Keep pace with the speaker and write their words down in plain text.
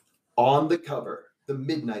On the cover, the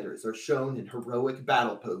Midnighters are shown in heroic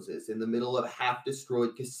battle poses in the middle of a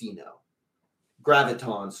half-destroyed casino.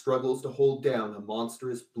 Graviton struggles to hold down a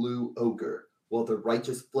monstrous blue ogre, while the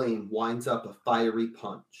righteous flame winds up a fiery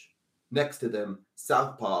punch. Next to them,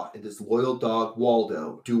 Southpaw and his loyal dog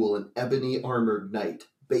Waldo duel an ebony-armored knight,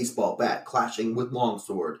 baseball bat clashing with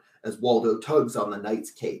longsword as Waldo tugs on the knight's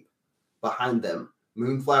cape. Behind them,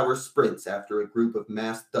 Moonflower sprints after a group of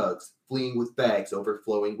masked thugs fleeing with bags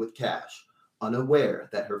overflowing with cash, unaware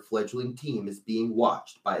that her fledgling team is being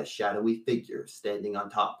watched by a shadowy figure standing on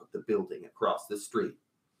top of the building across the street.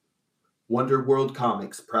 Wonder World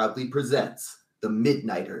Comics proudly presents The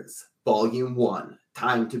Midnighters, Volume 1,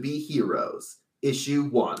 Time to Be Heroes, Issue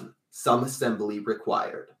 1, Some Assembly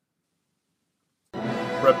Required.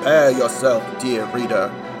 Prepare yourself, dear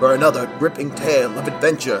reader, for another gripping tale of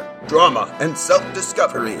adventure, drama, and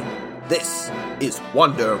self-discovery. This is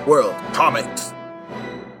Wonder World Comics.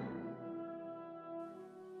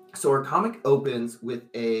 So our comic opens with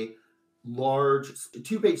a large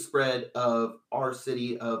 2-page spread of our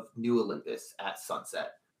city of New Olympus at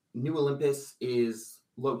sunset. New Olympus is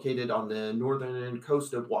located on the northern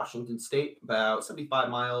coast of Washington State, about 75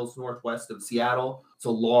 miles northwest of Seattle. It's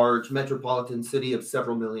a large metropolitan city of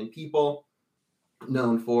several million people,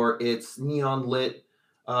 known for its neon-lit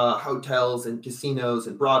hotels and casinos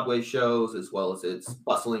and Broadway shows, as well as its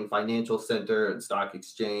bustling financial center and stock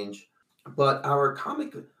exchange. But our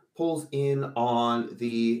comic pulls in on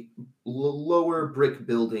the lower brick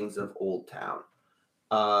buildings of Old Town.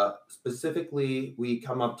 Specifically, we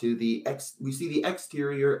come up to we see the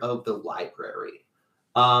exterior of the library.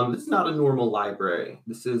 It's not a normal library.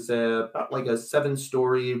 This is about like a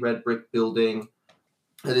 7-story red brick building.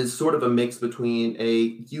 It is sort of a mix between a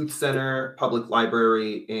youth center, public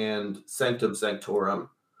library, and Sanctum Sanctorum.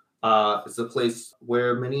 It's a place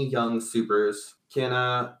where many young supers can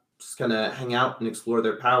just kind of hang out and explore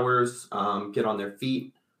their powers, get on their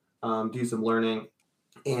feet, do some learning.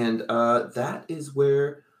 And that is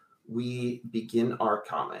where we begin our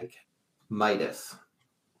comic. Midas.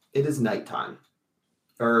 It is nighttime,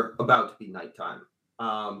 or about to be nighttime,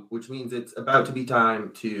 which means it's about to be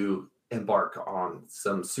time to embark on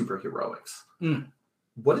some superheroics.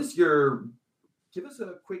 Give us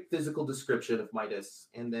a quick physical description of Midas,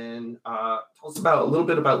 and then tell us a little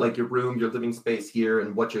bit about like your room, your living space here,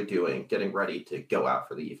 and what you're doing, getting ready to go out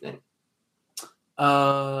for the evening.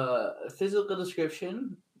 Physical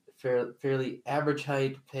description, fairly average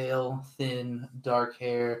height, pale, thin, dark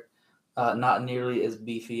hair, not nearly as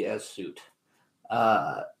beefy as Suit.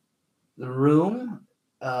 The room,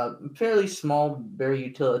 fairly small, very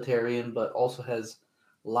utilitarian, but also has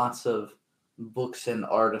lots of books and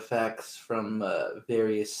artifacts from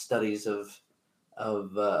various studies of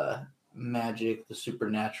magic, the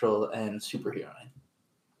supernatural, and superheroing.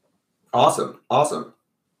 Awesome.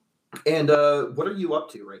 And what are you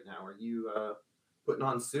up to right now? Are you putting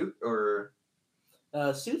on Suit, or?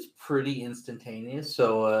 Suit's pretty instantaneous,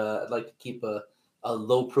 so I'd like to keep a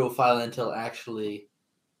low profile until actually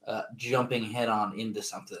jumping head on into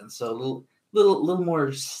something. So a little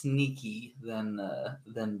more sneaky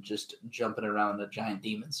than just jumping around in a giant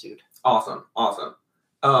demon suit. Awesome.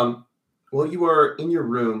 While you are in your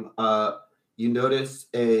room, you notice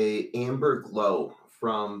a amber glow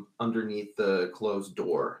from underneath the closed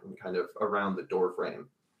door and kind of around the door frame,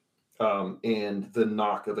 and the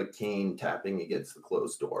knock of a cane tapping against the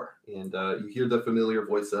closed door. And you hear the familiar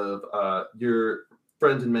voice of your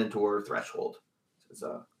friend and mentor, Threshold. It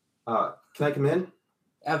says, can I come in?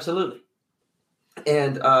 Absolutely.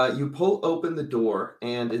 And you pull open the door,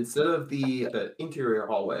 and instead of the interior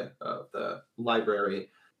hallway of the library,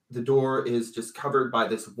 the door is just covered by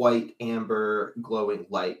this white, amber, glowing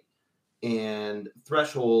light. And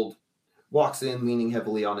Threshold walks in, leaning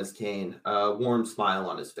heavily on his cane, a warm smile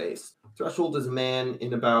on his face. Threshold is a man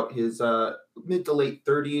in about his mid to late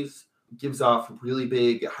 30s, gives off really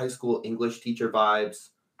big high school English teacher vibes,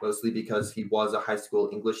 mostly because he was a high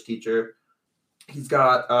school English teacher. He's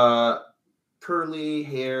got curly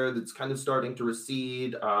hair that's kind of starting to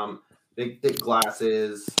recede, big thick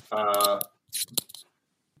glasses,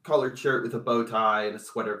 collared shirt with a bow tie and a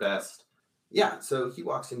sweater vest. Yeah, so he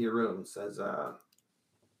walks into your room and says,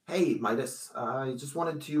 hey, Midas, I just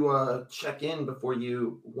wanted to check in before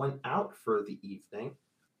you went out for the evening.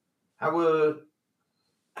 How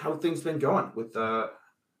have things been going with,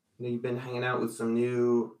 you've been hanging out with some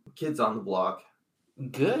new kids on the block.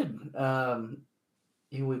 Good.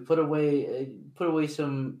 We put away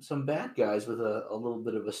some bad guys with a little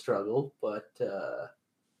bit of a struggle, but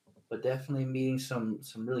definitely meeting some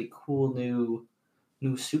really cool new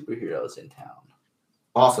superheroes in town.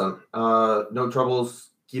 Awesome. No troubles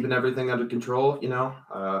keeping everything under control,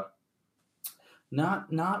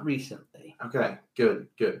 Not recently. Okay, good.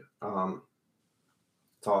 It's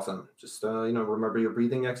awesome. Just remember your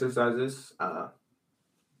breathing exercises.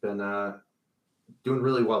 Been doing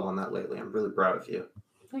really well on that lately. I'm really proud of you.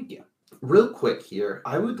 Thank you. Real quick here,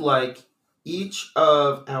 I would like each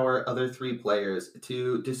of our other 3 players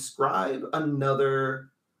to describe another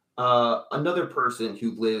person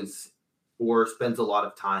who lives or spends a lot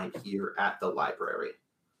of time here at the library.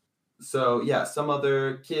 So yeah, some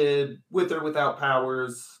other kid with or without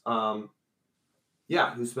powers, who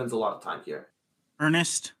spends a lot of time here.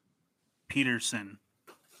 Ernest Peterson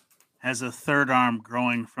has a third arm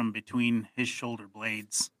growing from between his shoulder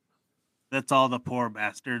blades. That's all the poor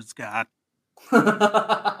bastard's got.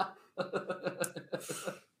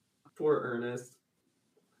 Poor Ernest.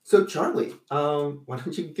 So Charlie, why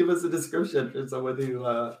don't you give us a description for someone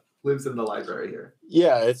who lives in the library here?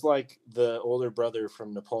 Yeah, it's like the older brother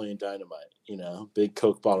from Napoleon Dynamite, big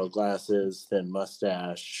Coke bottle glasses, thin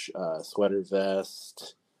mustache, sweater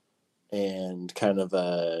vest, and kind of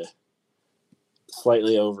a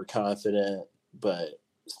slightly overconfident but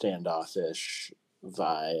standoffish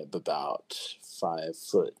vibe, about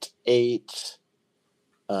 5'8",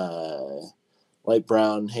 light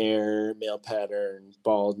brown hair, male pattern,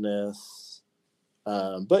 baldness,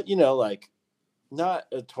 but not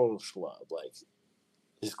a total schlub. Like,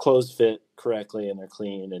 his clothes fit correctly and they're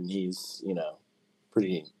clean, and he's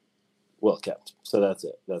pretty well kept. So that's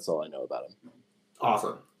it. That's all I know about him.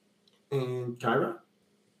 Awesome. And Kyra?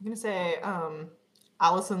 I'm gonna say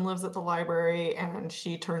Allison lives at the library and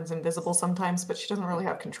she turns invisible sometimes, but she doesn't really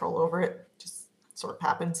have control over it. Just sort of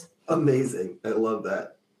happens. Amazing. I love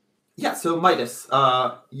that. Yeah, so Midas,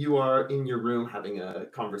 you are in your room having a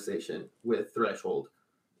conversation with Threshold.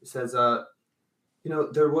 It says,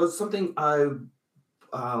 there was something I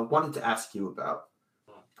wanted to ask you about.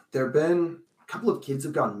 There have been a couple of kids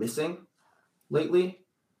have gone missing lately.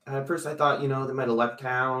 At first I thought, they might have left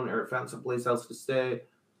town or found someplace else to stay.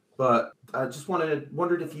 But I just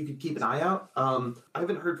wondered if you could keep an eye out. I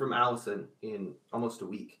haven't heard from Allison in almost a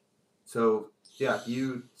week. So, yeah, if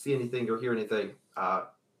you see anything or hear anything, let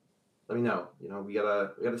me know. We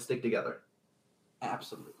gotta stick together.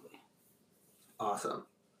 Absolutely. Awesome.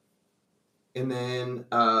 And then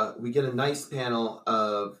we get a nice panel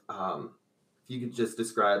of, if you could just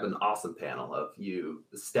describe an awesome panel of you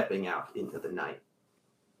stepping out into the night.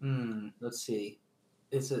 Let's see.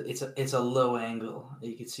 It's a low angle.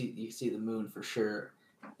 You can see the moon for sure,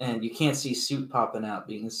 and you can't see Suit popping out,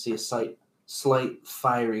 but you can see a slight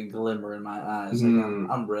fiery glimmer in my eyes. Like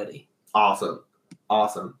I'm ready. Awesome.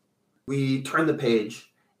 We turn the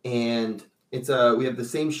page, and we have the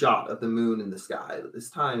same shot of the moon in the sky. This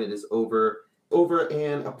time it is over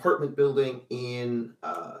an apartment building in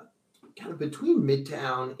kind of between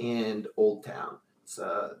Midtown and Old Town. It's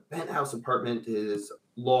a penthouse apartment. Is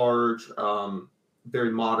large,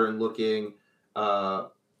 very modern looking, and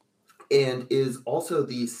is also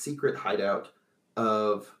the secret hideout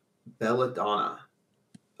of Belladonna.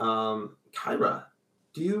 Kyra,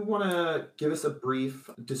 do you want to give us a brief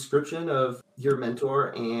description of your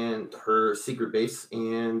mentor and her secret base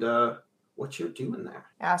and what you're doing there?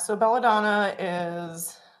 Yeah, so Belladonna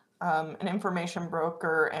is an information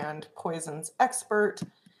broker and poisons expert.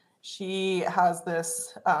 She has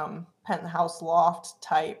this penthouse loft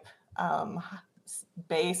type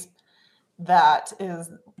base that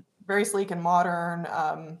is very sleek and modern,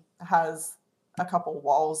 has a couple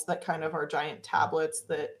walls that kind of are giant tablets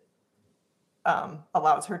that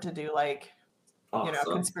allows her to do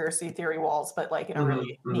Awesome. conspiracy theory walls, but in a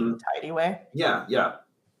really neat and tidy way. Yeah.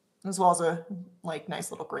 As well as a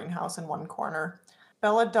nice little greenhouse in one corner.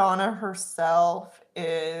 Belladonna herself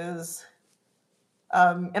is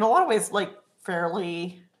in a lot of ways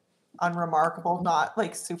fairly unremarkable, not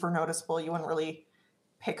super noticeable. You wouldn't really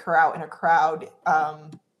pick her out in a crowd.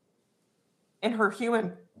 In her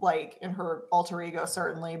human, in her alter ego,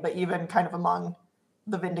 certainly, but even kind of among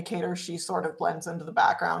the Vindicators, she sort of blends into the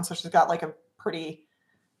background. So she's got a pretty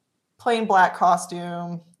plain black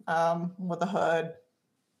costume with a hood,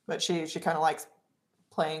 but she kind of likes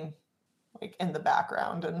playing in the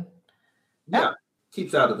background and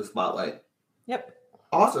keeps out of the spotlight. Yep.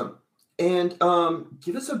 Awesome. And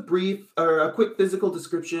give us a brief or a quick physical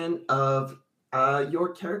description of your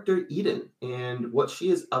character Eden and what she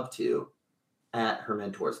is up to at her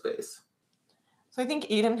mentor space. So I think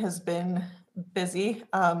Eden has been busy.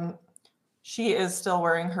 She is still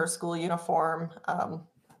wearing her school uniform,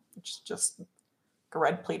 which is just a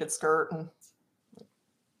red pleated skirt and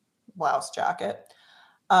blouse jacket.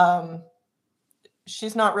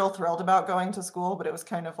 She's not real thrilled about going to school, but it was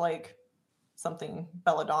kind of something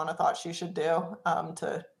Belladonna thought she should do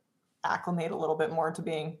to acclimate a little bit more to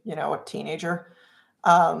being, a teenager,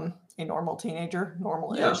 a normal teenager,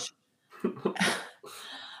 normal-ish.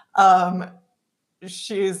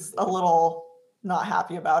 She's a little not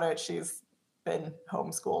happy about it. She's been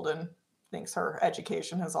homeschooled and thinks her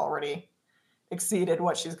education has already exceeded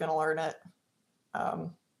what she's going to learn at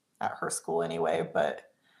her school anyway. But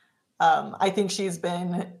I think she's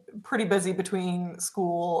been pretty busy between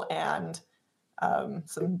school and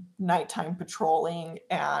some nighttime patrolling,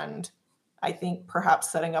 and I think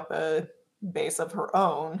perhaps setting up a base of her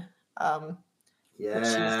own.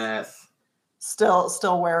 Yes.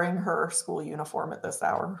 Still wearing her school uniform at this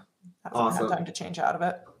hour. Hasn't had Awesome. time to change out of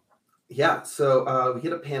it. Yeah, so we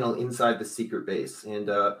hit a panel inside the secret base, and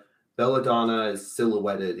Belladonna is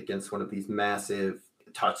silhouetted against one of these massive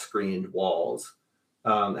touchscreened walls.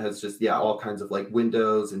 Has just, all kinds of like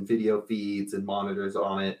windows and video feeds and monitors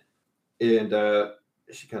on it. And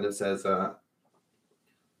she kind of says,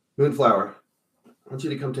 Moonflower, I want you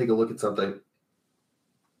to come take a look at something.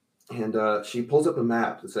 And she pulls up a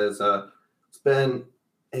map that says, it's been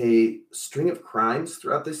a string of crimes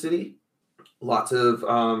throughout the city. Lots of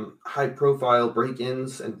high-profile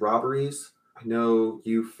break-ins and robberies. I know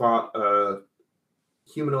you fought a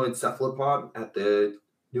humanoid cephalopod at the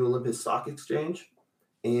New Olympus Stock Exchange,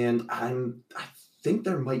 and I think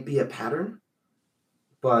there might be a pattern,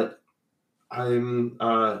 but I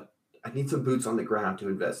need some boots on the ground to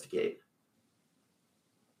investigate.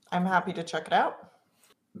 I'm happy to check it out.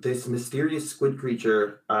 This mysterious squid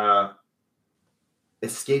creature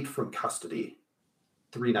escaped from custody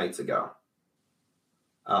 3 nights ago.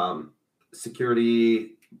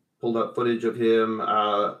 Security pulled up footage of him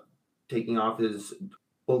taking off his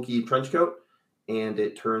bulky trench coat, and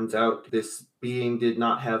it turns out this being did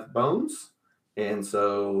not have bones, and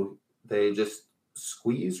so they just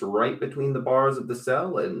squeezed right between the bars of the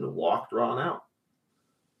cell and walked Ron out.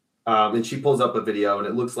 And she pulls up a video, and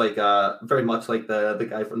it looks like very much like the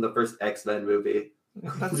guy from the first X-Men movie.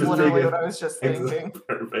 That's literally what I was just thinking.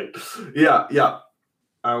 Perfect. Yeah.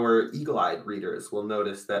 Our eagle-eyed readers will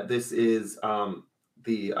notice that this is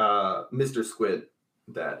the Mr. Squid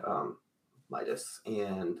that Midas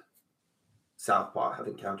and Southpaw have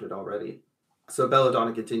encountered already. So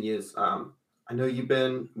Belladonna continues, I know you've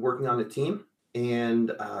been working on a team,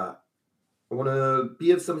 and I want to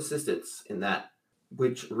be of some assistance in that,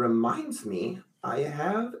 which reminds me, I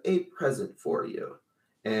have a present for you.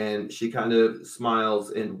 And she kind of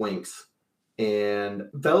smiles and winks. And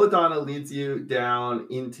Belladonna leads you down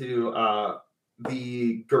into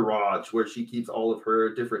the garage where she keeps all of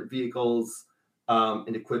her different vehicles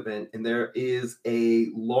and equipment. And there is a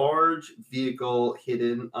large vehicle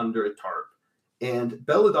hidden under a tarp. And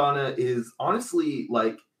Belladonna is honestly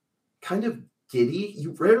like kind of giddy.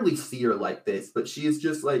 You rarely see her like this, but she is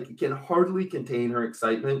just like, can hardly contain her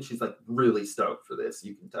excitement. She's like really stoked for this,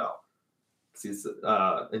 you can tell. She's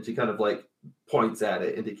and she kind of like points at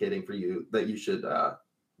it, indicating for you that you should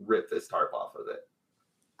rip this tarp off of it.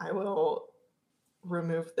 I will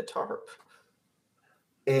remove the tarp.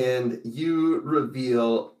 And you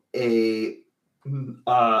reveal an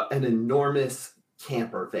enormous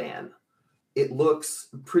camper van. It looks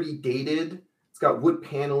pretty dated. It's got wood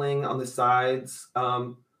paneling on the sides.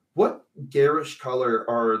 What garish color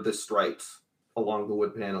are the stripes along the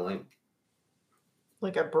wood paneling?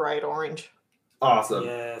 Like a bright orange. Awesome.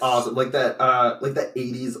 Yes. Awesome. Like that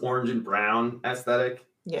 80s orange and brown aesthetic.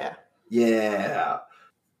 Yeah. Yeah.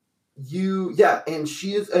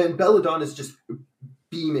 And Belladonna is just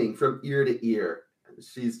beaming from ear to ear.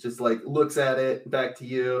 She's just like looks at it back to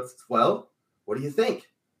you. Says, well, what do you think?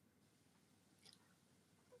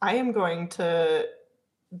 I am going to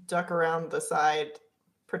duck around the side,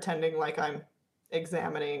 pretending like I'm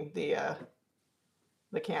examining the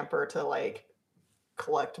camper to like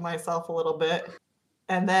collect myself a little bit,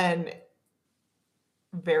 and then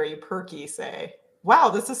very perky say, wow,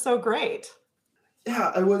 this is so great.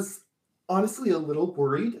 Yeah, I was honestly a little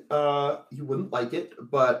worried you wouldn't like it,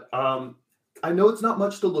 but I know it's not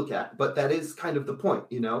much to look at, but that is kind of the point,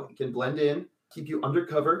 you know. It can blend in, keep you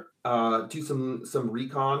undercover, do some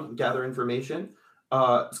recon, gather information.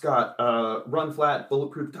 It's got run flat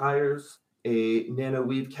bulletproof tires, a nano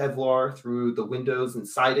weave Kevlar through the windows and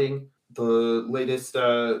siding, the latest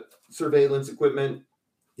surveillance equipment.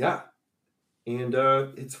 Yeah. And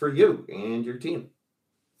it's for you and your team.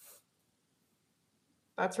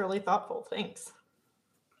 That's really thoughtful. Thanks.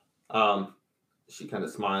 She kind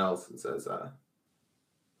of smiles and says,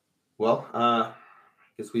 well,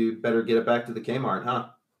 guess we better get it back to the Kmart, huh?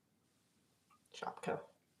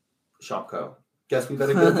 Shopco. Guess we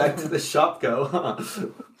better get it back to the Shopco, huh?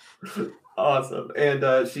 Awesome.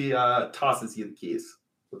 And she tosses you the keys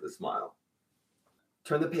with a smile.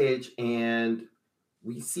 Turn the page, and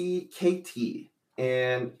we see KT.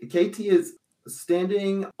 And KT is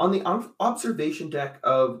standing on the observation deck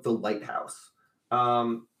of the lighthouse.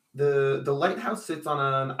 The lighthouse sits on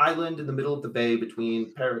an island in the middle of the bay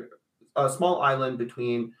between a small island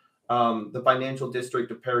between the financial district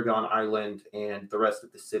of Paragon Island and the rest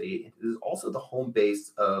of the city. It is also the home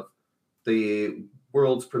base of the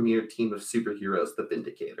world's premier team of superheroes, the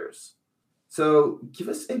Vindicators. So give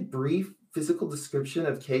us a brief physical description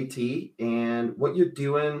of KT and what you're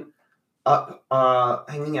doing up,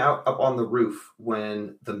 hanging out up on the roof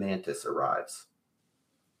when the mantis arrives.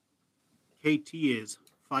 KT is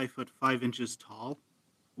 5'5" tall,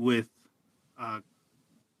 with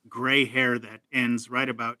gray hair that ends right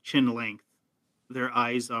about chin length. Their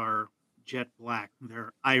eyes are jet black.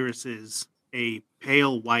 Their irises a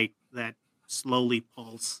pale white that slowly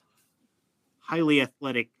pulse. Highly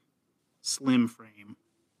athletic, slim frame.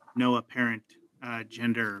 No apparent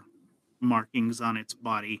gender markings on its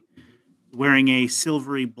body. Wearing a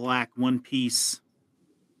silvery black one-piece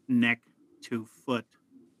neck to foot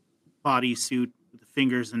bodysuit with the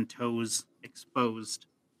fingers and toes exposed.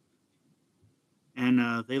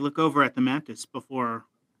 And they look over at the mantis before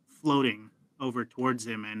floating over towards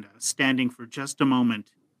him and standing for just a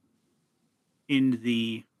moment in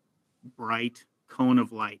the bright cone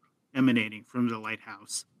of light emanating from the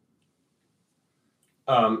lighthouse.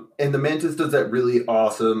 And the mantis does that really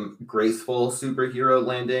awesome, graceful superhero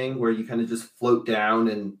landing where you kind of just float down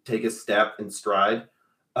and take a step in stride.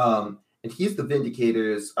 And he's the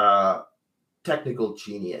Vindicator's technical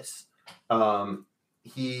genius. No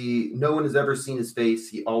one has ever seen his face.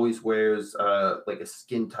 He always wears like a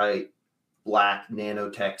skin tight black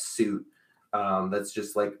nanotech suit that's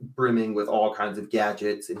just like brimming with all kinds of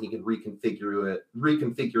gadgets, and he can reconfigure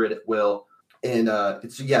it at will. And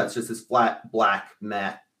it's just this flat black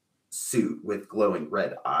matte suit with glowing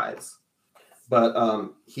red eyes.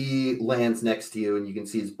 But he lands next to you, and you can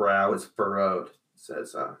see his brow is furrowed.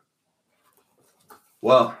 Says,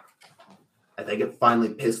 "Well, I think it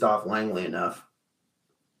finally pissed off Langley enough."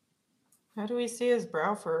 How do we see his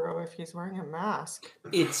brow furrow if he's wearing a mask?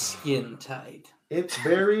 It's skin tight. It's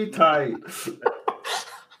very tight.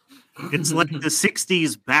 It's like the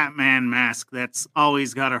 60s Batman mask that's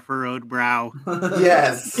always got a furrowed brow.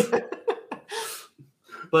 Yes.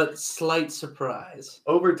 But slight surprise.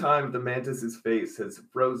 Over time, the mantis's face has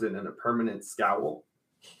frozen in a permanent scowl.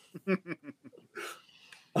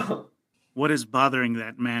 What is bothering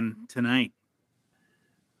that man tonight?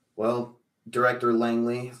 Well, Director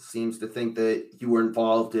Langley seems to think that you were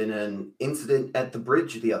involved in an incident at the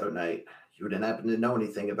bridge the other night. You wouldn't happen to know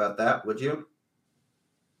anything about that, would you?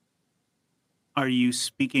 Are you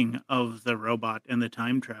speaking of the robot and the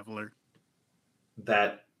time traveler?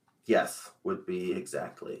 That, yes, would be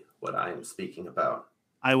exactly what I am speaking about.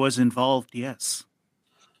 I was involved, yes.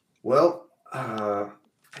 Well, I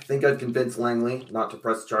think I'd convince Langley not to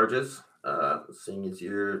press charges, seeing as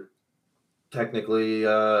you're technically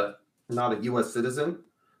not a U.S. citizen.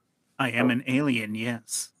 I am an alien,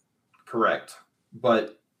 yes. Correct.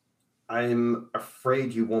 But I'm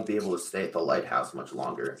afraid you won't be able to stay at the lighthouse much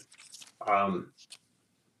longer. I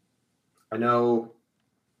know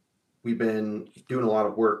we've been doing a lot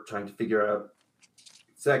of work trying to figure out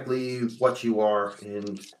exactly what you are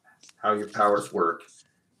and how your powers work.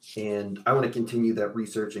 And I want to continue that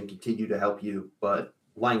research and continue to help you, but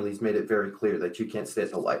Langley's made it very clear that you can't stay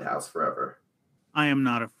at the lighthouse forever. I am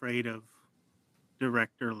not afraid of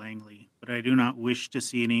Director Langley, but I do not wish to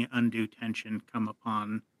see any undue tension come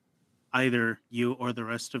upon either you or the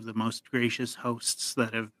rest of the most gracious hosts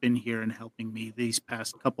that have been here and helping me these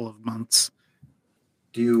past couple of months.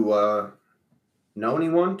 Do you know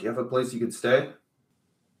anyone? Do you have a place you could stay?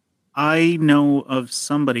 I know of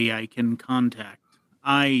somebody I can contact.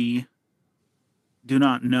 I do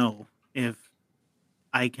not know if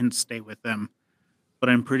I can stay with them, but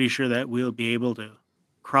I'm pretty sure that we'll be able to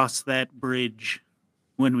cross that bridge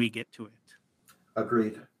when we get to it.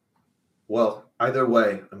 Agreed. Well, either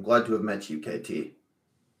way, I'm glad to have met you, KT.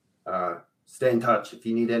 Stay in touch. If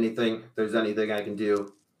you need anything, if there's anything I can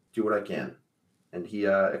do what I can. And he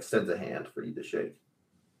extends a hand for you to shake.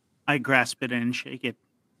 I grasp it and shake it.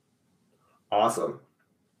 Awesome.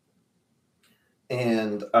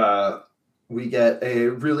 And we get a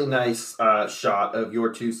really nice shot of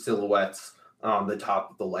your two silhouettes on the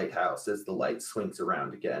top of the lighthouse as the light swings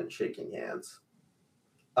around again, shaking hands.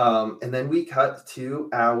 And then we cut to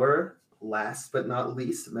our last but not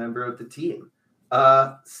least member of the team,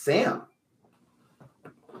 Sam.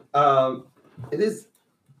 It is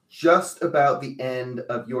just about the end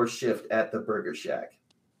of your shift at the Burger Shack,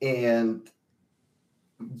 and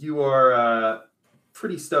you are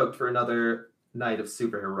pretty stoked for another night of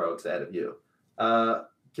superheroics ahead of you.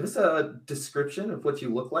 Give us a description of what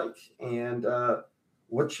you look like and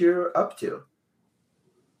what you're up to.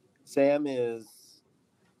 Sam is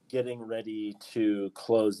getting ready to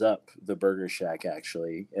close up the Burger Shack,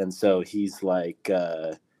 actually. And so he's like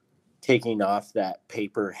taking off that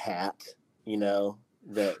paper hat,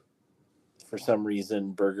 that for some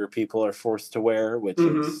reason burger people are forced to wear, which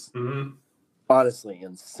is honestly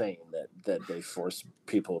insane that they force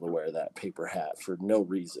people to wear that paper hat for no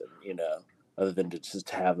reason, other than to just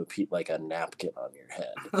have a napkin on your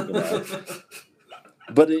head,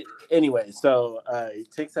 But anyway, so he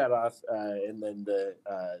takes that off, and then the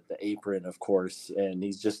apron, of course, and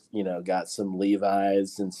he's just got some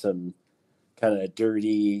Levi's and some kind of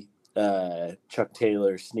dirty Chuck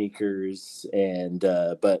Taylor sneakers, and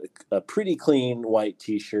but a pretty clean white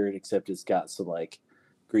T-shirt, except it's got some like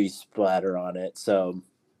grease splatter on it. So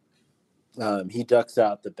he ducks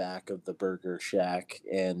out the back of the Burger Shack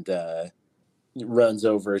and runs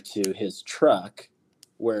over to his truck,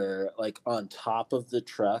 where like on top of the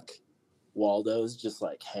truck, Waldo's just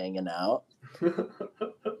like hanging out.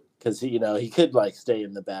 Because he could like stay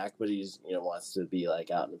in the back, but he's wants to be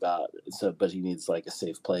like out and about. So, but he needs like a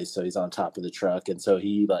safe place, so he's on top of the truck. And so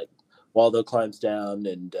Waldo climbs down,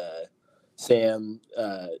 and Sam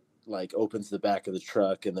like opens the back of the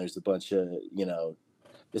truck, and there's a bunch of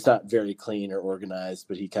it's not very clean or organized,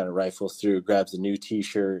 but he kind of rifles through, grabs a new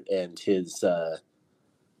T-shirt and his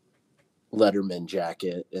Letterman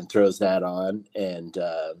jacket, and throws that on, and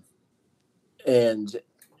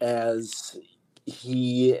as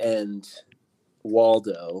he and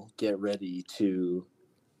Waldo get ready to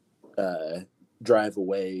drive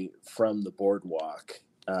away from the boardwalk,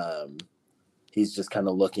 he's just kind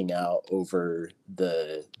of looking out over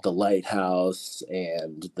the lighthouse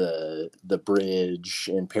and the bridge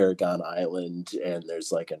in Paragon Island, and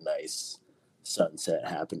there's like a nice sunset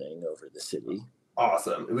happening over the city.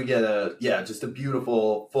 Awesome. We get just a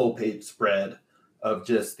beautiful full page spread of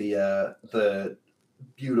just the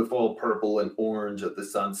beautiful purple and orange of the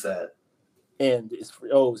sunset. And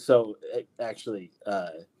actually,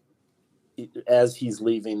 as he's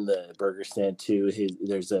leaving the burger stand too,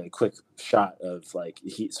 there's a quick shot of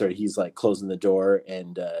he's like closing the door,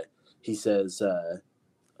 and he says,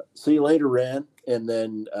 "See you later, Ren." And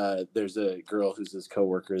then there's a girl who's his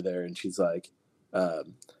coworker there, and she's like,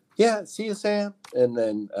 "Yeah, see you, Sam." And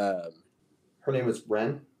then her name was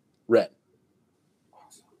Ren. Ren.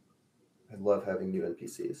 Awesome. I love having new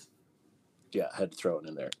NPCs. Yeah, I had to throw it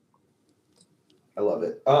in there. I love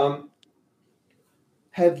it.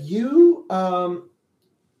 Have you over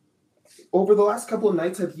the last couple of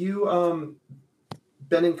nights, have you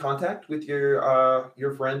been in contact with your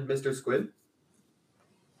friend Mr. Squid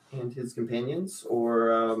and his companions,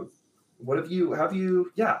 or what have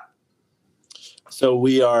you? Yeah. So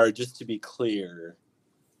we are, just to be clear,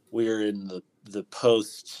 we are in the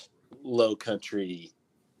post low country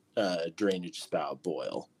drainage spout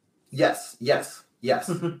boil. Yes.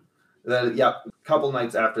 A couple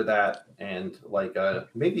nights after that, and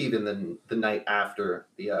maybe even the night after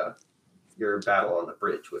your battle on the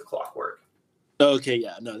bridge with Clockwork. Okay,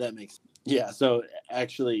 yeah, no, that makes So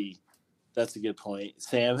actually, that's a good point.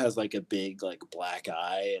 Sam has like a big like black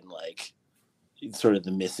eye and like sort of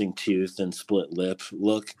the missing tooth and split lip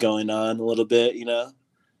look going on a little bit,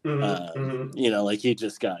 like he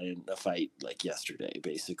just got in a fight like yesterday,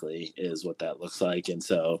 basically, is what that looks like. And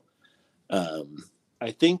so I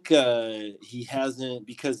think he hasn't,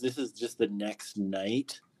 because this is just the next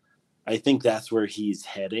night. I think that's where he's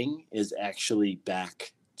heading, is actually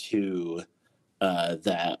back to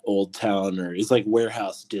that old town, or it's like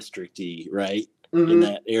warehouse district-y, right? In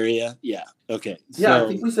that area. Yeah. Okay. Yeah, so, I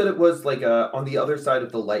think we said it was like on the other side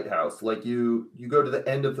of the lighthouse. Like you go to the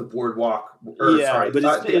end of the boardwalk. But it's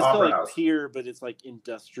still like house. Pier, but it's like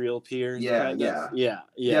industrial piers. Yeah. Between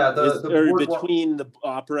the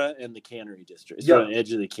opera and the cannery district. It's on the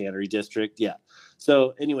edge of the cannery district. Yeah.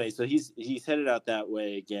 So anyway, so he's headed out that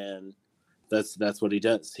way again. That's what he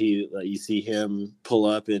does. You see him pull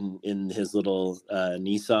up in his little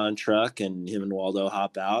Nissan truck, and him and Waldo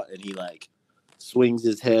hop out, and he like swings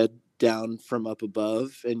his head down from up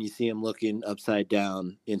above, and you see him looking upside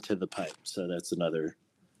down into the pipe. So that's another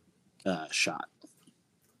shot.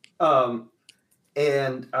 And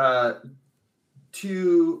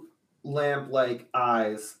two lamp-like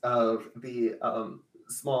eyes of the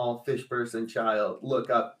small fish person child look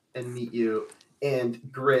up and meet you and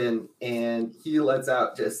grin, and he lets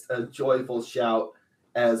out just a joyful shout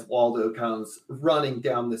as Waldo comes running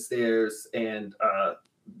down the stairs and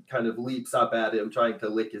kind of leaps up at him, trying to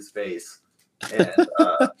lick his face. And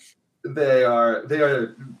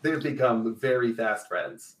they've become very fast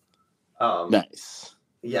friends. Nice.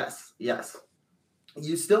 Yes.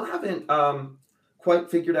 You still haven't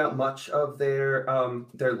quite figured out much of their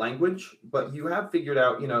language, but you have figured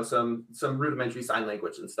out, some rudimentary sign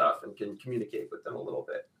language and stuff, and can communicate with them a little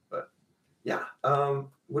bit. But yeah,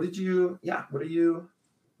 what do you?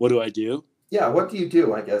 What do I do? Yeah, what do you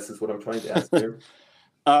do? I guess is what I'm trying to ask here.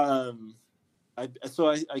 I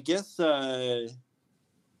guess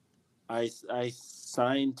I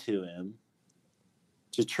signed to him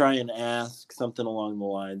to try and ask something along the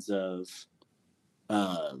lines of,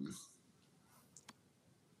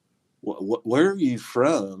 where are you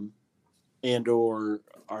from, and or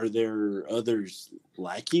are there others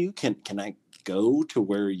like you? Can I go to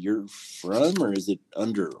where you're from, or is it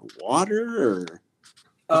underwater, or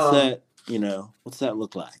what's that? What's that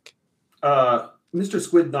look like? Mr.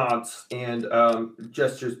 Squid nods and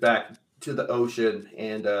gestures back to the ocean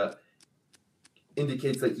and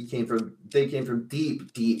indicates that they came from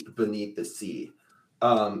deep, deep beneath the sea.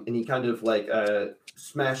 And he kind of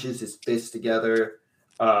smashes his fists together,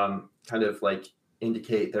 kind of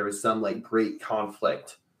indicate there was some great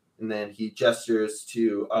conflict. And then he gestures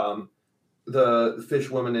to the fish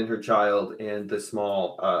woman and her child and the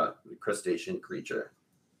small crustacean creature,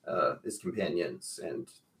 his companions,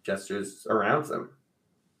 and gestures around them.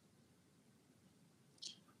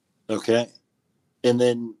 Okay. And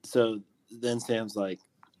then Sam's like,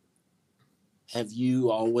 have you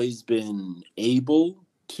always been able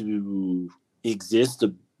to exist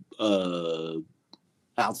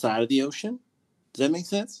outside of the ocean? Does that make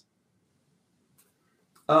sense?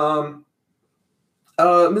 Mr.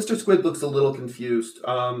 Squid looks a little confused,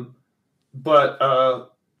 but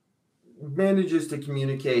manages to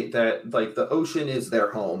communicate that the ocean is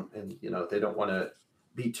their home, and they don't want to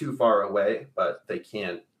be too far away, but they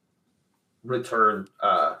can't return.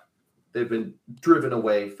 They've been driven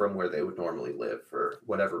away from where they would normally live for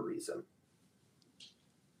whatever reason.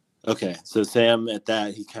 Okay, so Sam, at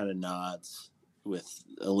that, he kind of nods with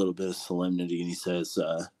a little bit of solemnity, and he says,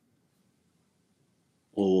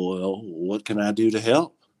 well, what can I do to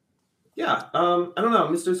help? Yeah, I don't know,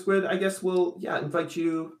 Mr. Squid, I guess we'll invite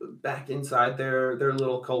you back inside their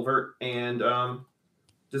little culvert, and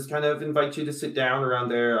just kind of invite you to sit down around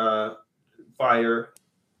their fire.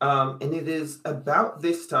 And it is about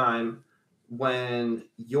this time when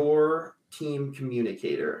your team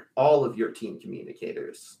communicator, all of your team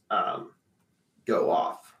communicators, go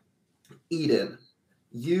off. Eden,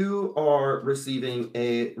 you are receiving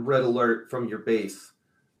a red alert from your base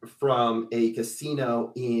from a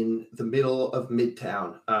casino in the middle of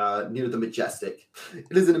Midtown, near the Majestic.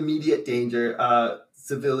 It is an immediate danger.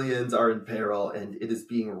 Civilians are in peril, and it is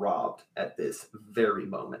being robbed at this very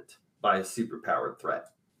moment by a superpowered threat.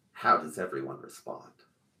 How does everyone respond?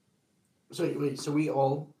 So wait, so we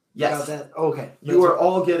all Yes. got that? Okay. You are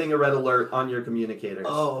all getting a red alert on your communicators.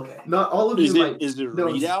 Oh, okay. Not all of you might. Is it a no,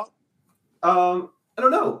 readout? I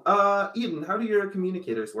don't know. Eden, how do your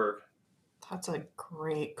communicators work? That's a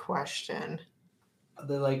great question.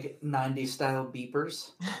 They're 90s style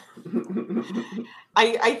beepers.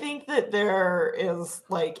 I think that there is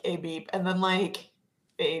a beep and then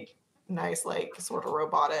a nice sort of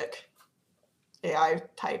robotic AI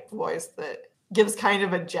type voice that gives kind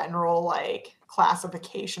of a general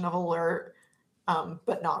classification of alert,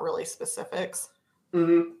 but not really specifics.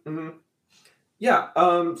 Yeah.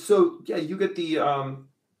 So yeah, you get the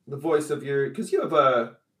voice of your, because you have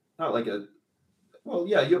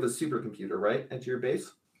you have a supercomputer, right, at your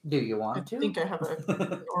base. Do you want to? I think I have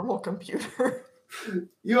a normal computer.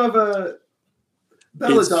 You have a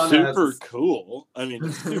It's super cool. I mean,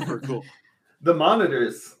 it's super cool. The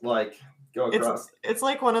monitors go across. It's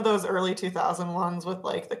like one of those early 2000 ones with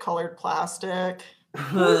the colored plastic.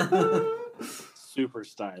 Super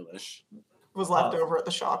stylish. Was left over at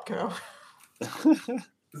the Shopco.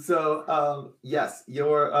 So yes,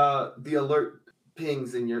 your the alert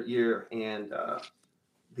pings in your ear, and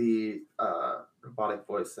the robotic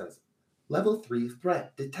voice says, "Level 3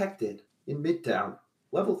 threat detected in Midtown.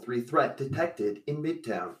 Level 3 threat detected in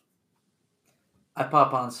Midtown." I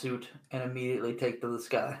pop on suit and immediately take to the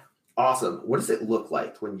sky. Awesome. What does it look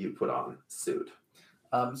like when you put on suit?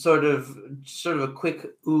 Sort of a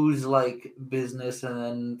quick ooze-like business, and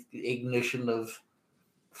then the ignition of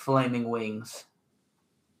flaming wings.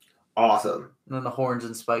 Awesome. And then the horns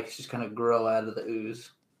and spikes just kind of grow out of the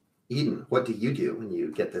ooze. Eden, what do you do when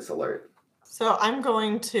you get this alert? So I'm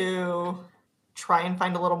going to try and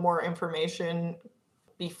find a little more information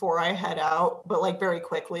before I head out, but like very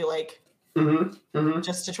quickly, like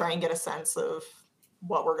just to try and get a sense of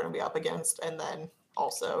what we're going to be up against, and then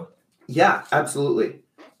also. Yeah, absolutely.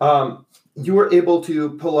 You were able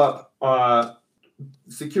to pull up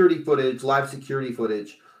security footage, live security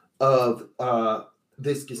footage of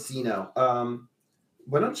this casino.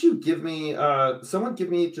 Why don't you give me someone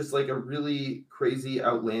give me just like a really crazy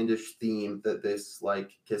outlandish theme that this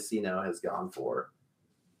like casino has gone for.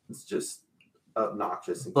 It's just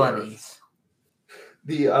obnoxious and Bunnies.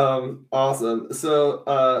 the awesome.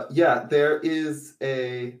 So yeah, there is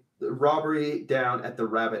a robbery down at the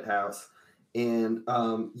Rabbit House, and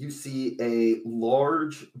you see a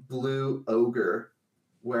large blue ogre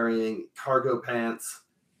wearing cargo pants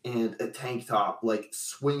and a tank top, like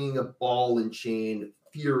swinging a ball and chain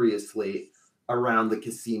furiously around the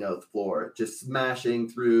casino floor, just smashing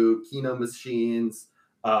through Keno machines.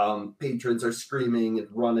 Patrons are screaming and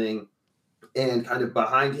running, and kind of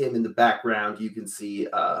behind him in the background, you can see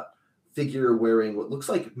a figure wearing what looks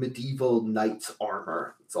like medieval knight's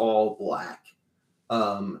armor. It's all black,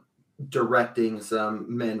 directing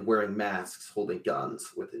some men wearing masks, holding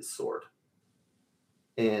guns with his sword.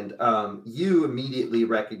 And you immediately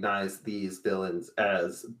recognize these villains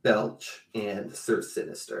as Belch and Sir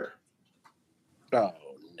Sinister. Oh,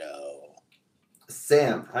 no.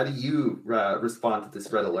 Sam, how do you respond to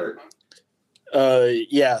this red alert?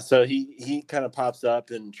 Yeah, so he kind of pops up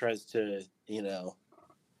and tries to,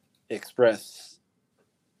 express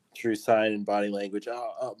through sign and body language.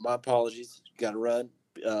 Oh, my apologies. Got to run.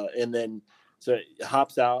 And then, so it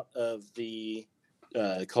hops out of the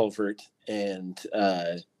culvert and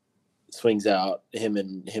swings out him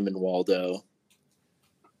and Waldo.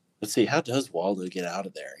 Let's see, how does Waldo get out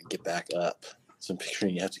of there and get back up? So I'm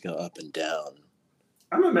picturing you have to go up and down.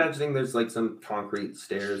 I'm imagining there's like some concrete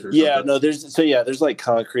stairs or yeah, something. no, there's like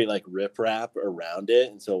concrete like riprap around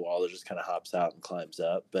it, and so Waldo just kind of hops out and climbs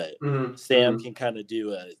up. But Sam can kind of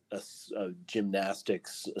do a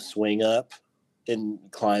gymnastics swing up and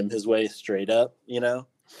climb his way straight up.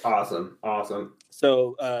 Awesome.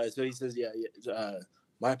 So he says,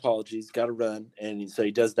 my apologies, got to run, and so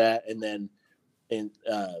he does that, and then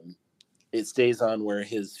it stays on where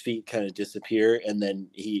his feet kind of disappear, and then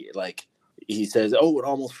he says, "Oh, it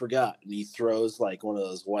almost forgot," and he throws like one of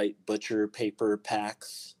those white butcher paper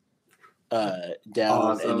packs down,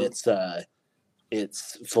 awesome. And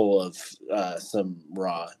it's full of some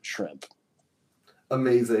raw shrimp.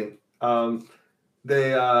 Amazing.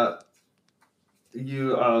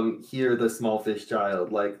 You hear the small fish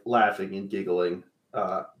child like laughing and giggling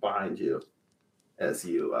behind you as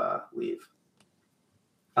you leave.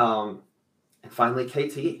 And finally,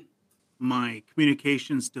 KT. My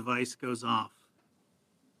communications device goes off.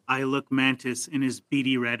 I look Mantis in his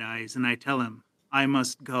beady red eyes and I tell him, I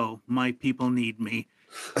must go. My people need me.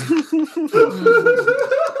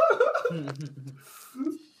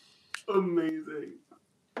 Amazing.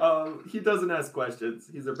 He doesn't ask questions.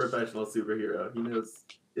 He's a professional superhero. He knows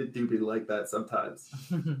it do be like that sometimes.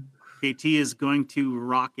 KT is going to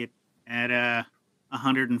rocket at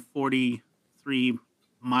 143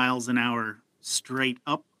 miles an hour straight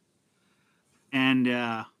up. And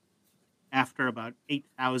after about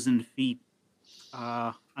 8,000 feet,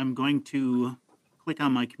 I'm going to click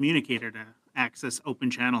on my communicator to access open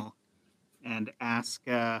channel and ask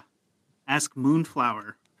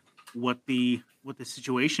Moonflower what the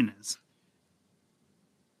situation is.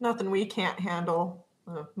 Nothing we can't handle.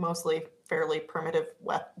 Mostly fairly primitive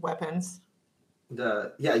weapons.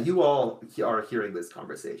 Yeah, you all are hearing this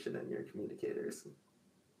conversation in your communicators.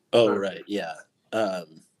 Oh, right, yeah.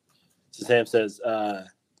 So Sam says,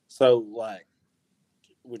 so like,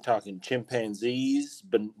 we're talking chimpanzees,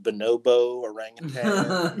 bonobo,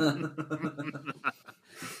 orangutan.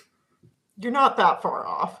 You're not that far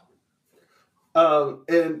off.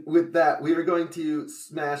 And with that, we are going to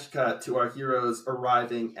smash cut to our heroes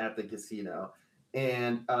arriving at the casino.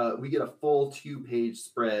 And we get a full 2-page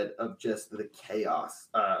spread of just the chaos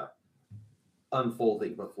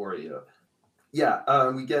unfolding before you.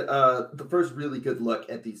 Yeah, we get the first really good look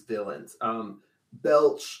at these villains.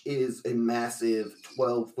 Belch is a massive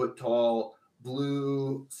 12-foot tall,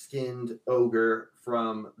 blue-skinned ogre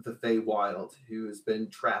from the Feywild who has been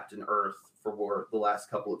trapped in Earth for the last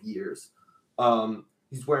couple of years.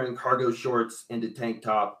 He's wearing cargo shorts and a tank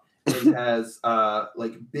top and has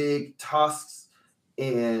like big tusks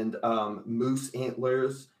and moose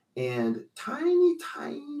antlers and tiny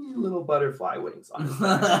little butterfly wings on his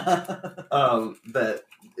back that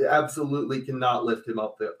absolutely cannot lift him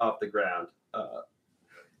off the ground. I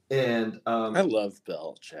love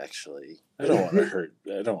Belch, actually. I don't want to hurt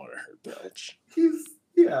Belch.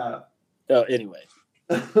 Yeah. Oh, anyway.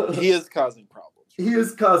 He is causing problems. He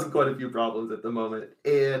is causing quite a few problems at the moment.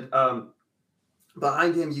 And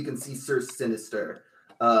behind him, you can see Sir Sinister.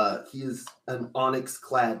 He is an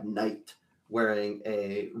onyx-clad knight wearing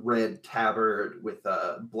a red tabard with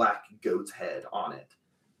a black goat's head on it.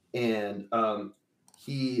 And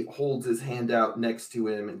he holds his hand out next to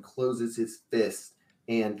him and closes his fist,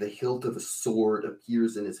 and the hilt of a sword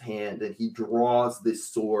appears in his hand, and he draws this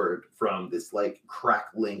sword from this like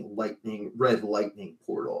crackling red lightning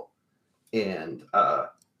portal, and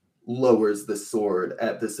lowers the sword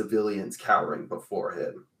at the civilians cowering before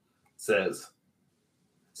him. Says,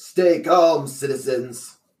 "Stay calm,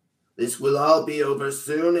 citizens. This will all be over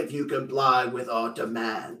soon if you comply with our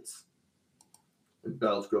demands." And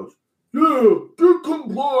Bells goes, "Yeah, they're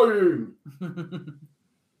complying."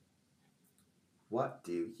 What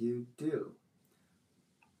do you do?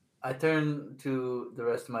 I turn to the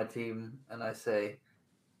rest of my team and I say,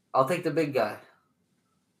 I'll take the big guy.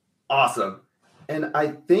 Awesome. And I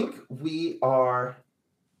think we are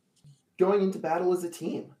going into battle as a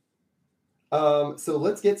team. So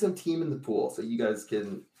let's get some team in the pool so you guys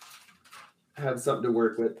can have something to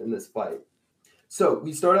work with in this fight. So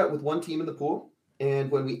we start out with one team in the pool.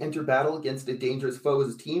 And when we enter battle against a dangerous foe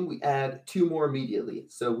as a team, we add 2 more immediately.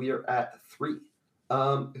 So we are at 3.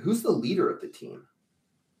 Who's the leader of the team?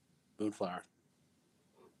 Moonflower.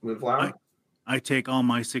 Moonflower? I take all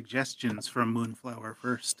my suggestions from Moonflower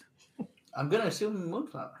first. I'm going to assume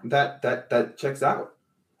Moonflower. That checks out.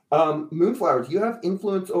 Moonflower, do you have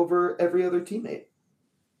influence over every other teammate?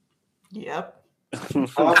 Yep.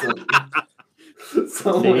 Awesome.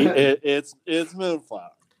 So See, it's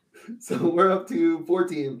Moonflower. So we're up to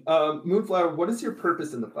 14. Moonflower, what is your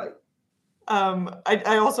purpose in the fight?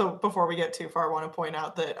 I also, before we get too far, want to point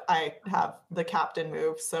out that I have the captain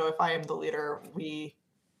move. So if I am the leader, we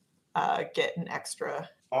get an extra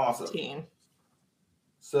team.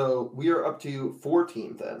 So we are up to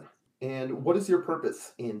 14 then. And what is your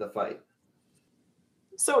purpose in the fight?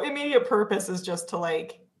 So immediate purpose is just to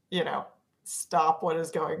stop what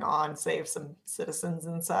is going on, save some citizens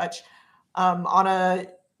and such. On a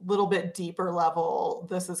little bit deeper level,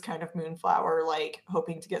 this is kind of Moonflower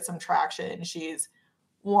hoping to get some traction. She's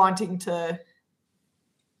wanting to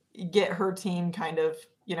get her team kind of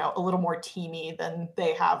a little more teamy than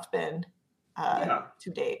they have been to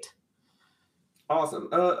date. Awesome.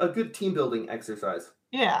 A good team building exercise.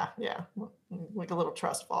 Yeah, like a little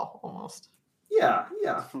trust fall almost. Yeah.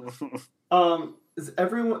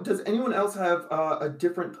 Does anyone else have a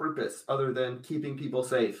different purpose other than keeping people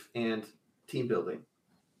safe and team building?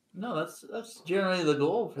 No, that's generally the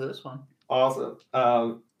goal for this one. Awesome.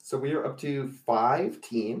 So we are up to 5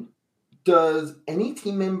 team. Does any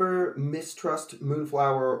team member mistrust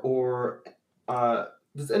Moonflower, or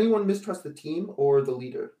does anyone mistrust the team or the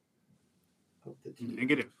leader?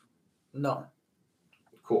 Negative. No.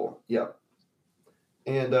 Cool. Yep.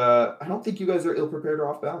 And I don't think you guys are ill-prepared or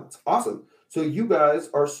off balance. Awesome. So you guys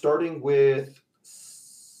are starting with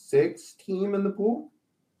 6 team in the pool.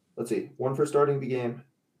 Let's see. 1 for starting the game.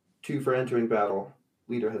 2 for entering battle.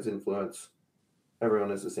 Leader has influence.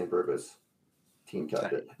 Everyone has the same purpose. Team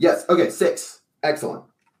captain. Okay. Yes. Okay. 6. Excellent.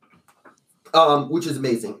 Which is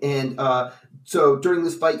amazing. And so during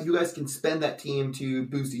this fight, you guys can spend that team to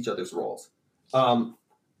boost each other's rolls.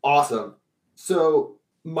 Awesome. So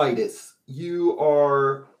Midas, you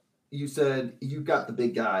said you got the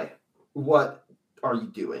big guy. What are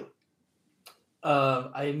you doing?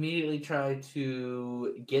 I immediately try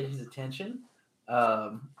to get his attention.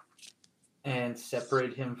 And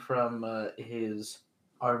separate him from his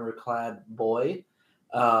armor-clad boy.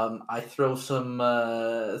 I throw some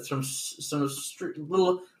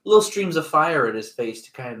little streams of fire at his face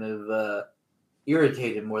to kind of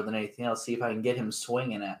irritate him more than anything else. See if I can get him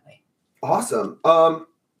swinging at me. Awesome. I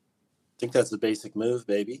think that's the basic move,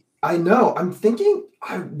 baby. I know. I'm thinking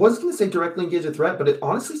I was going to say directly engage a threat, but it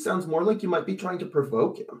honestly sounds more like you might be trying to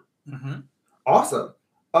provoke him. Mm-hmm. Awesome.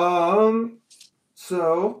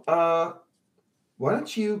 So why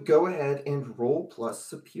don't you go ahead and roll plus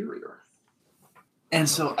superior? And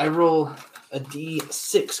so I roll a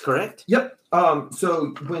D6, correct? Yep.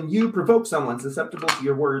 So when you provoke someone susceptible to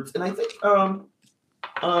your words, and I think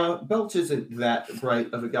Belch isn't that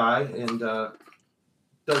bright of a guy, and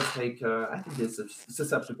does take I think is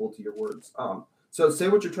susceptible to your words. So say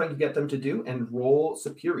what you're trying to get them to do and roll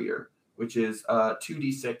superior, which is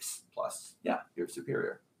 2d6 plus. Yeah, you're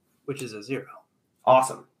superior. Which is a 0.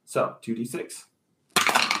 Awesome. So 2d6.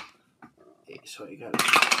 Okay, so you got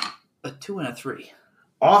a 2 and a 3.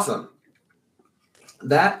 Awesome.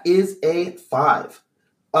 That is a 5.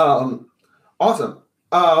 Awesome.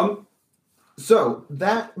 So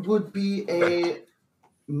that would be a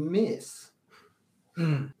miss.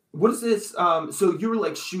 Mm. What is this? So you were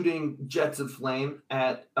like shooting jets of flame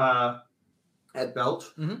at Belch.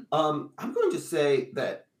 Mhm. I'm going to say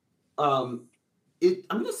that I'm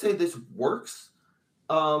going to say this works,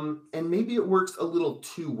 and maybe it works a little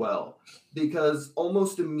too well because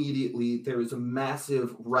almost immediately there is a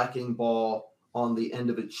massive wrecking ball on the end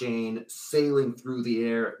of a chain sailing through the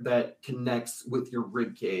air that connects with your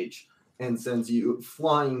rib cage and sends you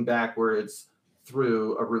flying backwards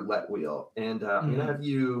through a roulette wheel. And I'm going to have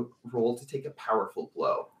you roll to take a powerful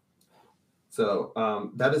blow. So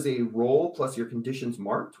that is a roll plus your conditions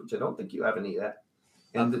marked, which I don't think you have any yet.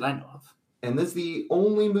 And that I know of. And this is the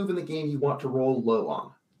only move in the game you want to roll low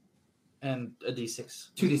on. And a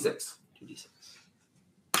d6. 2d6. 2d6.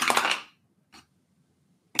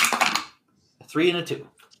 A 3 and a 2.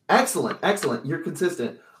 Excellent, excellent. You're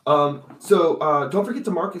consistent. So don't forget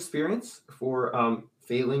to mark experience for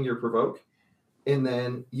failing your provoke. And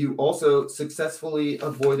then you also successfully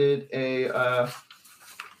avoided a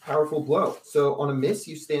powerful blow. So on a miss,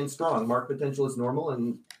 you stand strong. Mark potential is normal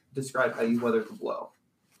and describe how you weather the blow.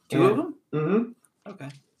 Two of them? Mm-hmm. Okay.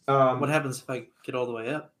 What happens if I get all the way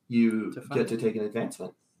up? You get to take an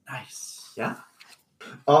advancement. Nice. Yeah.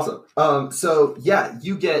 Awesome. So yeah,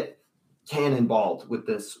 you get cannonballed with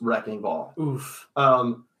this wrecking ball. Oof.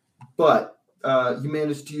 But you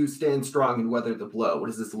managed to stand strong and weather the blow. What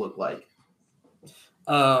does this look like?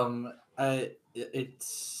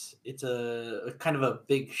 It's a kind of a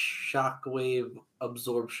big shockwave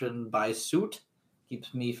absorption by suit.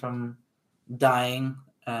 Keeps me from dying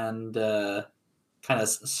and kind of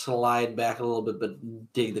slide back a little bit,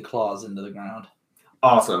 but dig the claws into the ground.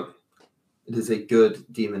 Awesome. It is a good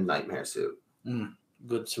demon nightmare suit.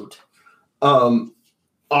 Good suit.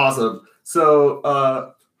 Awesome.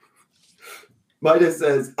 So Midas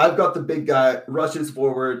says, I've got the big guy, rushes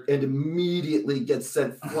forward, and immediately gets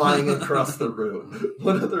sent flying across the room.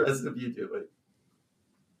 What are the rest of you doing?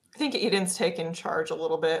 I think Eden's taken charge a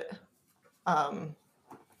little bit.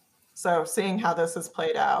 So seeing how this has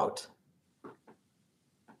played out,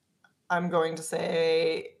 I'm going to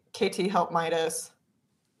say, KT, help Midas.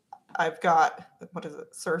 I've got, what is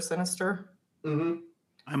it, Sir Sinister? Mm-hmm.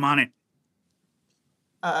 I'm on it.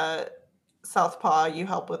 Southpaw, you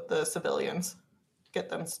help with the civilians. Get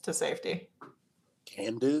them to safety.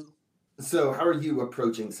 Can do. So how are you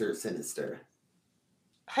approaching Sir Sinister?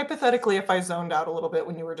 Hypothetically, if I zoned out a little bit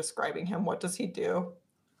when you were describing him, what does he do?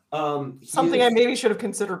 Something I maybe should have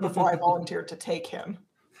considered before I volunteered to take him.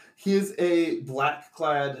 He is a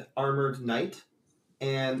black-clad armored knight,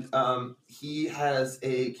 and he has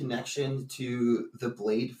a connection to the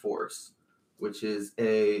Blade Force, which is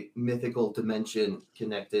a mythical dimension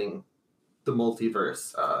connecting the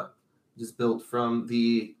multiverse. Just built from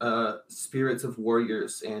the spirits of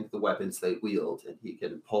warriors and the weapons they wield, and he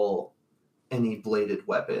can pull any bladed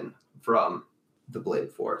weapon from the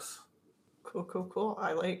Blade Force. Cool.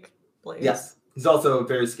 I like blades. Yes. He's also a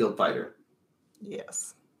very skilled fighter.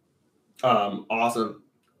 Yes. Awesome.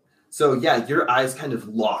 So yeah, your eyes kind of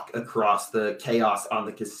lock across the chaos on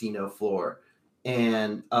the casino floor,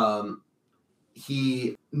 and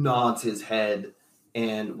he nods his head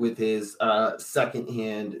and with his second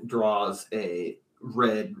hand draws a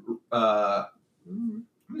red, I'm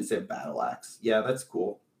going to say battle axe. Yeah, that's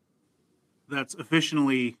cool. That's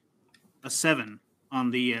officially a 7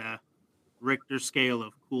 on the Richter scale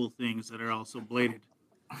of cool things that are also bladed.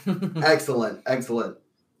 Excellent.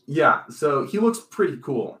 Yeah, so he looks pretty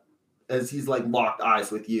cool as he's like locked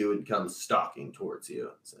eyes with you and comes stalking towards you.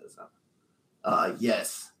 It says,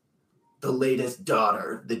 yes, the latest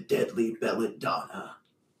daughter, the deadly belladonna.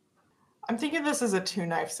 I'm thinking this is a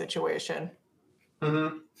 2-knife situation.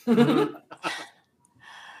 Mm-hmm.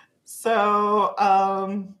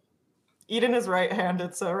 So, Eden is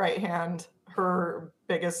right-handed, so right hand, her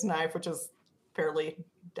biggest knife, which is fairly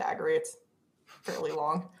daggery, it's fairly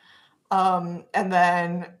long. And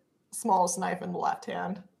then smallest knife in the left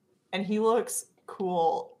hand. And he looks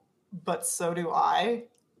cool, but so do I.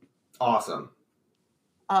 Awesome.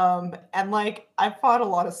 And like, I've fought a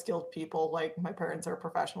lot of skilled people, like my parents are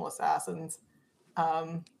professional assassins.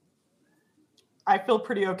 I feel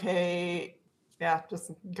pretty okay. Yeah,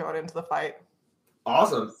 just going into the fight.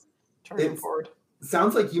 Awesome. Charging forward.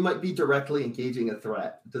 Sounds like you might be directly engaging a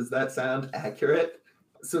threat. Does that sound accurate?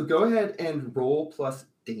 So go ahead and roll plus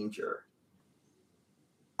danger.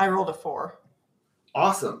 I rolled a 4.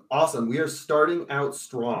 Awesome. We are starting out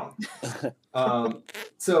strong.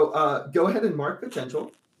 So go ahead and mark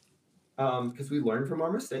potential because we learned from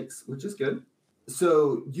our mistakes, which is good.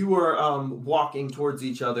 So you are walking towards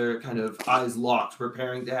each other, kind of eyes locked,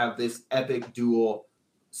 preparing to have this epic duel.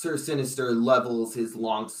 Sir Sinister levels his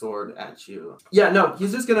longsword at you. Yeah, no,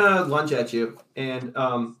 he's just gonna lunge at you, and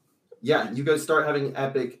yeah, you guys start having an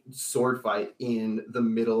epic sword fight in the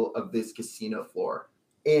middle of this casino floor,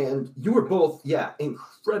 and you were both, yeah,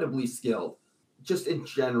 incredibly skilled. Just in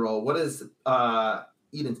general, what does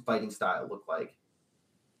Eden's fighting style look like?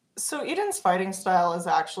 So Eden's fighting style is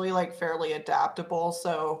actually like fairly adaptable,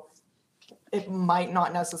 so it might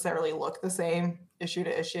not necessarily look the same issue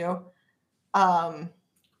to issue.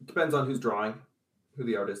 Depends on who's drawing, who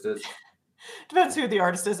the artist is. Depends who the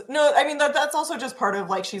artist is. No, I mean that's also just part of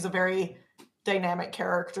like she's a very dynamic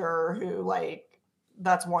character who like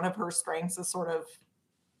that's one of her strengths is sort of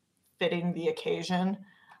fitting the occasion.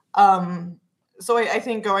 So I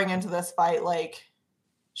think going into this fight, like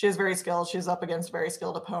she is very skilled. She's up against a very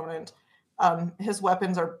skilled opponent. His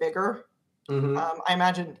weapons are bigger. I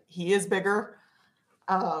imagine he is bigger.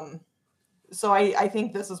 So I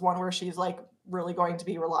think this is one where she's like really going to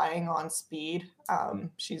be relying on speed.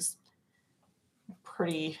 She's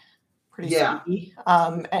pretty speedy,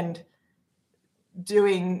 and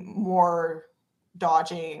doing more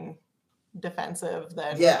dodging defensive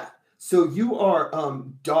than So you are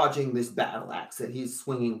dodging this battle axe that he's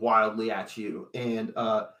swinging wildly at you, and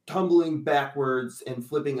tumbling backwards and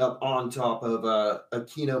flipping up on top of a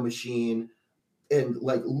Kino machine, and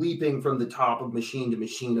like leaping from the top of machine to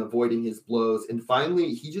machine, avoiding his blows. And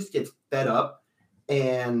finally, he just gets fed up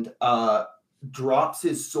and drops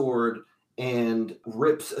his sword and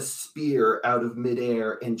rips a spear out of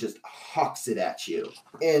midair and just hawks it at you.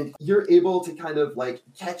 And you're able to kind of like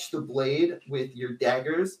catch the blade with your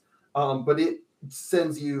daggers, but it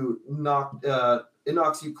sends you it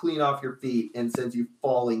knocks you clean off your feet and sends you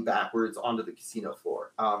falling backwards onto the casino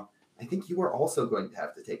floor. I think you are also going to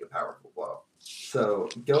have to take a powerful blow. So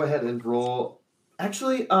go ahead and roll.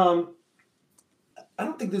 Actually, I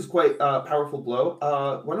don't think this is quite a powerful blow.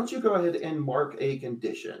 Why don't you go ahead and mark a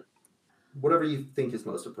condition? Whatever you think is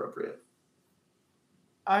most appropriate.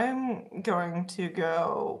 I'm going to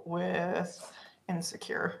go with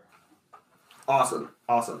insecure. Awesome.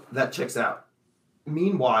 That checks out.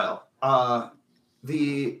 Meanwhile,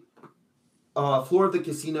 the floor of the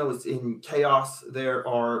casino is in chaos. There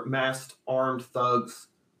are masked armed thugs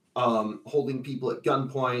holding people at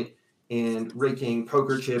gunpoint and raking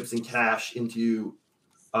poker chips and cash into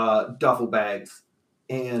duffel bags,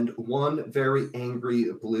 and one very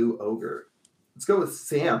angry blue ogre. Let's go with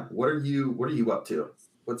Sam. What are you up to?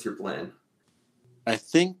 What's your plan? I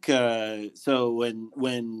think so.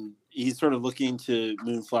 When he's sort of looking to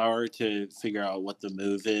Moonflower to figure out what the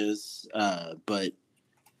move is, but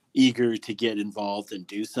eager to get involved and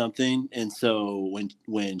do something. And so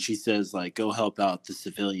when she says like go help out the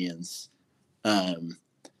civilians,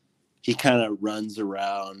 he kind of runs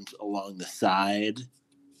around along the side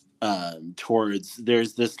towards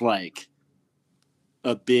there's this like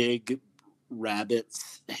a big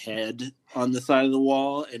rabbit's head on the side of the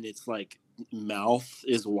wall, and it's like mouth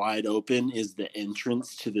is wide open is the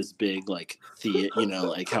entrance to this big like theater,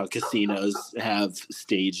 like how casinos have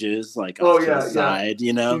stages like off to the side,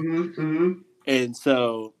 And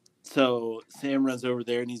so Sam runs over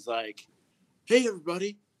there and he's like, hey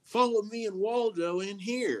everybody, follow me and Waldo in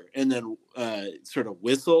here, and then sort of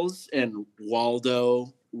whistles and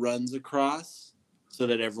Waldo runs across so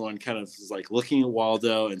that everyone kind of is like looking at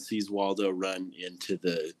Waldo and sees Waldo run into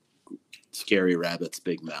the scary rabbit's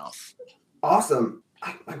big mouth. Awesome.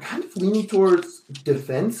 I'm kind of leaning towards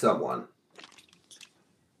defend someone.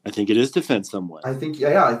 I think it is defend someone. I think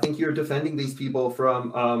you're defending these people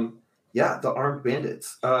from the armed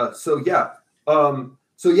bandits. The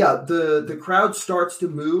crowd starts to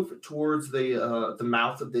move towards the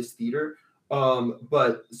mouth of this theater,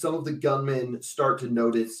 but some of the gunmen start to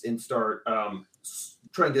notice and start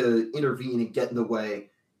trying to intervene and get in the way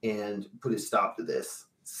and put a stop to this.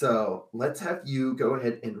 So let's have you go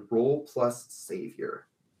ahead and roll plus savior.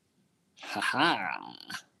 Ha!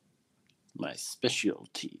 My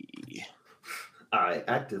specialty. I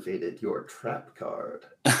activated your trap card.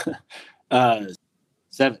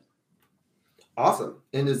 7. Awesome.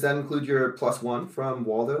 And does that include your +1 from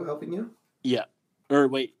Waldo helping you? Yeah. Or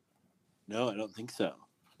wait. No, I don't think so.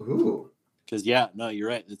 Ooh. Because, you're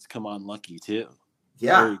right. It's Come On Lucky, too.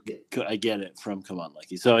 Yeah. Or, I get it from Come On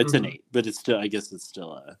Lucky. So it's an 8, but it's still, I guess it's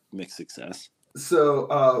still a mixed success.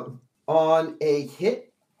 So on a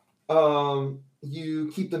hit,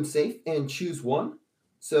 you keep them safe and choose one.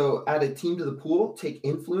 So add a team to the pool, take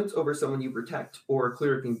influence over someone you protect, or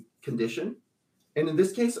clear a condition. And in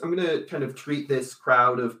this case, I'm going to kind of treat this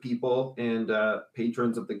crowd of people and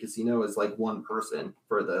patrons of the casino as like one person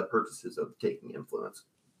for the purposes of taking influence.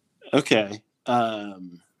 Okay.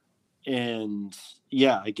 And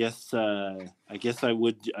yeah, I guess I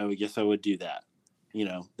would do that. You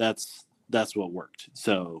know, that's what worked.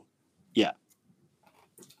 So yeah.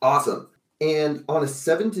 Awesome. And on a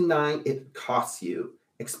 7 to 9, it costs you.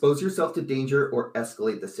 Expose yourself to danger or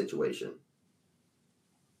escalate the situation.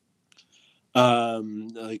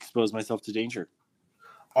 Expose myself to danger.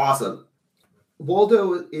 Awesome.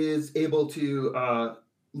 Waldo is able to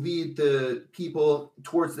lead the people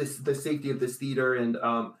towards the safety of this theater and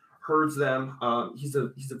herds them. He's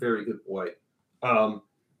a very good boy.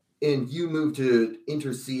 And you move to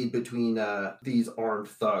intercede between these armed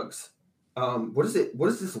thugs. What does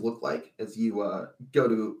this look like as you go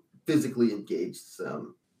to physically engage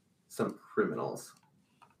some criminals?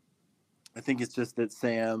 I think it's just that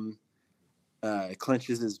Sam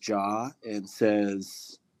clenches his jaw and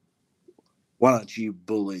says, "Why don't you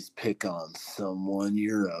bullies pick on someone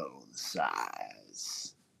your own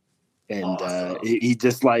size?" And Awesome. he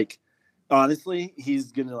just like, honestly,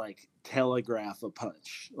 he's gonna like telegraph a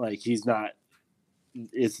punch. Like it's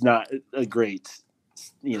not a great,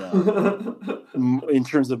 you know, in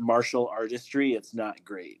terms of martial artistry, it's not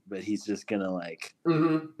great, but he's just gonna like,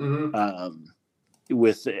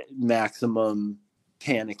 with maximum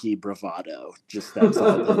panicky bravado, just that's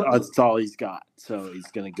all he's got. So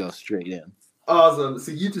he's gonna go straight in. Awesome.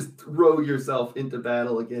 So you just throw yourself into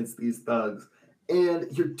battle against these thugs, and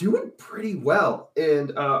you're doing pretty well,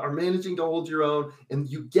 and are managing to hold your own, and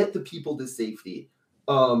you get the people to safety.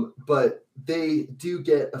 But they do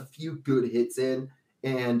get a few good hits in,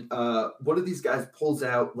 and one of these guys pulls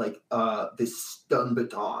out like this stun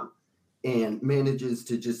baton and manages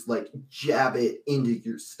to just like jab it into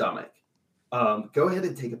your stomach. Go ahead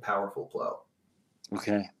and take a powerful blow.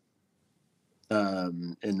 Okay.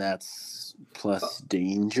 And that's plus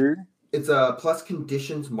danger. It's a plus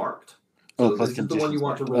conditions marked. So plus this conditions is the one you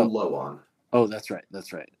want to roll low on. Oh, that's right.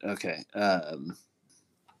 Okay.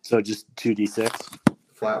 So just 2d6.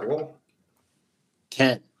 Flat roll.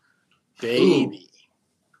 10. Baby.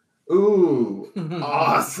 Ooh,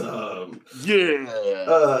 awesome.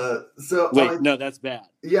 Yeah. So wait, no, that's bad.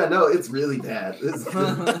 Yeah, no, it's really bad.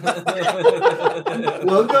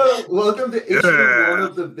 Welcome to issue 1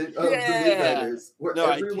 of the Midnighters. No,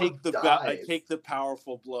 I take the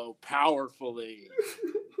powerful blow powerfully.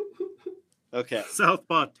 Okay.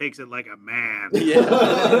 Southpaw takes it like a man. Yeah.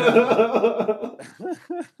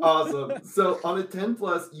 Awesome. So on a 10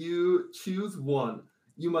 plus, you choose 1.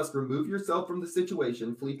 You must remove yourself from the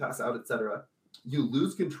situation, flee, pass out, etc. You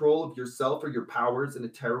lose control of yourself or your powers in a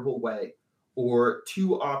terrible way, or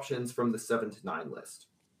 2 options from the 7 to 9 list.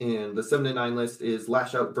 And the 7 to 9 list is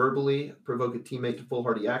lash out verbally, provoke a teammate to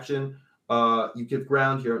foolhardy action. You give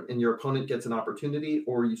ground and your opponent gets an opportunity,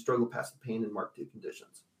 or you struggle past the pain and mark 2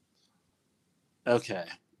 conditions. Okay.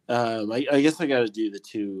 I guess I got to do the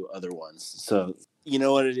 2 other ones. So you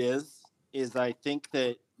know what it is I think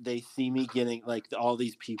that they see me getting, like, all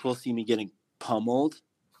these people see me getting pummeled,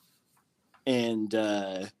 and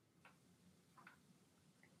I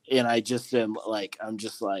just am like, I'm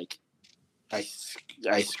just like, I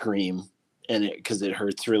scream, and because it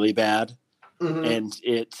hurts really bad, and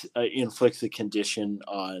it inflicts a condition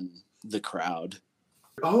on the crowd.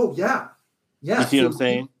 Oh yeah. You see what I'm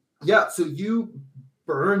saying? Yeah. So you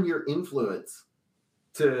burn your influence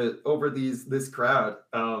over this crowd.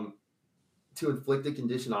 To inflict a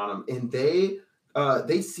condition on them, and they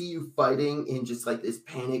see you fighting in just like this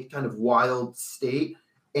panic kind of wild state,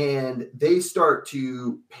 and they start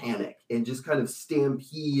to panic and just kind of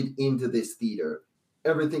stampede into this theater.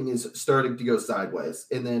 Everything is starting to go sideways.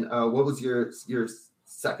 And then what was your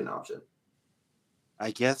second option?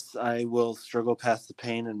 I guess I will struggle past the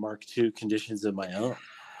pain and mark 2 conditions of my own.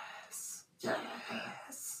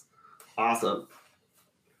 Yes. Awesome.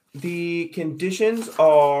 The conditions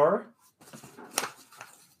are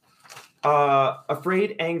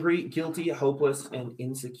afraid, angry, guilty, hopeless, and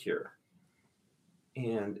insecure.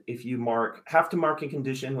 And if you have to mark a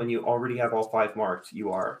condition when you already have all 5 marked,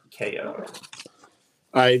 you are KO.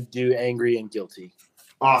 I do angry and guilty.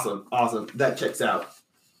 Awesome. That checks out.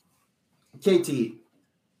 KT,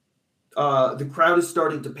 the crowd is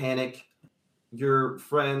starting to panic. Your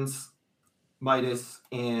friends, Midas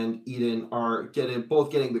and Eden, are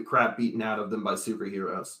both getting the crap beaten out of them by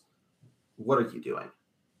superheroes. What are you doing?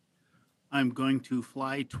 I'm going to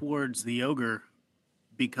fly towards the ogre,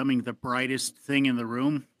 becoming the brightest thing in the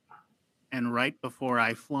room. And right before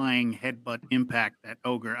I flying headbutt impact that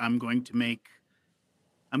ogre, I'm going to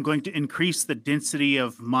increase the density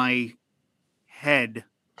of my head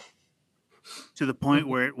to the point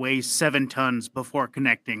where it weighs 7 tons before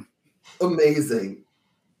connecting. Amazing.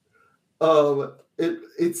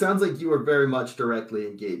 It sounds like you are very much directly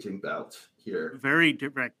engaging Belch here. Very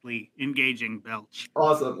directly engaging Belch.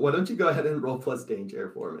 Awesome. Why don't you go ahead and roll plus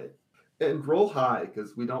danger for me? And roll high,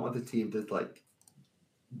 because we don't want the team to, like,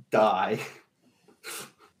 die.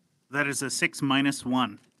 That is a 6 minus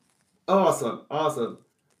 1. Awesome. So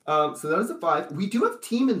that is a 5. We do have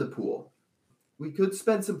team in the pool. We could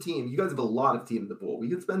spend some team. You guys have a lot of team in the pool. We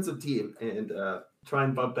could spend some team and try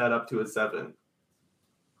and bump that up to a 7.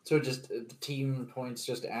 So just the team points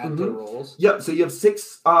just add to rolls? Yep, so you have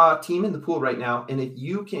 6 team in the pool right now, and if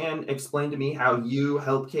you can explain to me how you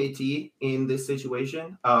help KT in this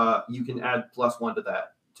situation, you can add +1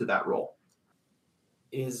 to that roll.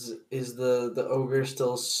 Is the ogre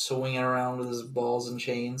still swinging around with his balls and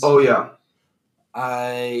chains? Oh yeah.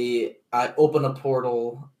 I open a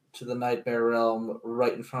portal to the nightmare realm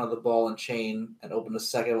right in front of the ball and chain, and open a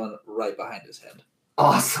second one right behind his head.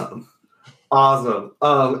 Awesome.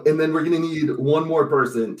 And then we're gonna need one more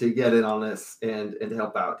person to get in on this and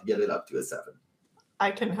help out to get it up to a 7.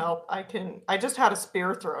 I can help. I just had a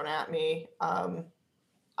spear thrown at me.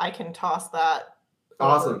 I can toss that.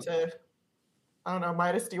 Awesome. I don't know,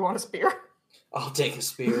 Midas, do you want a spear? I'll take a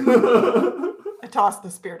spear. I tossed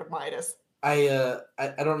the spear to Midas. I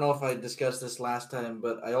don't know if I discussed this last time,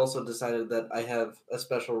 but I also decided that I have a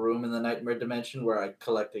special room in the nightmare dimension where I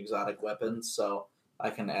collect exotic weapons, so I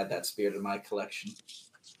can add that spear to my collection.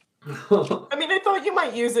 I mean, I thought you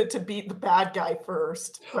might use it to beat the bad guy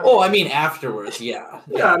first. But... Oh, I mean afterwards, yeah.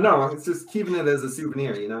 Yeah, no, it's just keeping it as a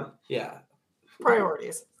souvenir, you know? Yeah.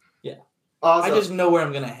 Priorities. Yeah. Awesome. I just know where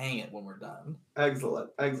I'm going to hang it when we're done. Excellent.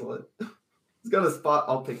 He's got a spot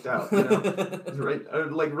all picked out, you know?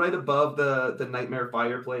 right above the nightmare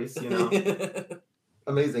fireplace, you know?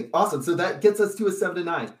 Amazing. Awesome. So that gets us to a 7 to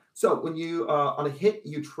 9. So when you, on a hit,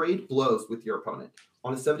 you trade blows with your opponent.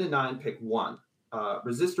 On a 7 to 9, pick 1.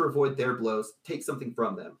 Resist or avoid their blows. Take something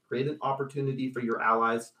from them. Create an opportunity for your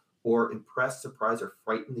allies, or impress, surprise, or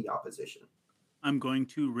frighten the opposition. I'm going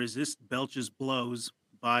to resist Belch's blows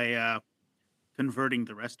by converting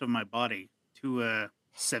the rest of my body to a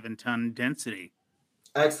 7-ton density.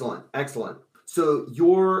 Excellent. So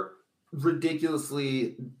your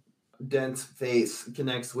ridiculously dense face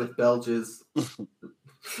connects with Belch's.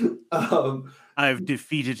 I've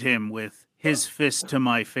defeated him with his fist to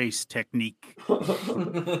my face technique.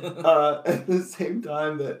 At the same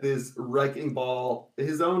time that this wrecking ball,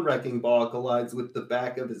 his own wrecking ball, collides with the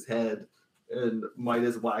back of his head, and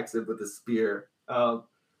Midas whacks it with a spear.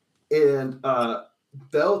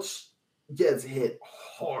 Belch gets hit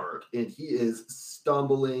hard, and he is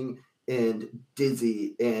stumbling and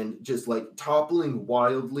dizzy and just like toppling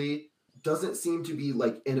wildly. Doesn't seem to be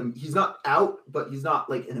like he's not out, but he's not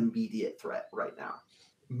like an immediate threat right now.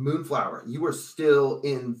 Moonflower, you are still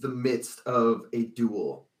in the midst of a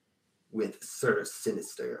duel with Sir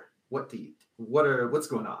Sinister. What's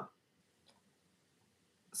going on?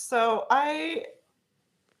 So I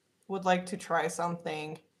would like to try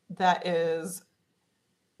something that is,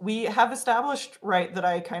 we have established, right, that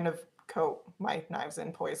I kind of coat my knives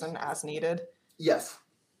in poison as needed. Yes.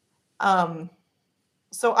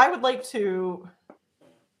 So I would like to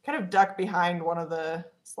kind of duck behind one of the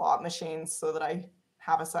slot machines so that I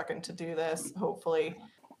have a second to do this, hopefully.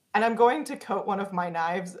 And I'm going to coat one of my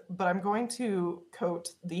knives, but I'm going to coat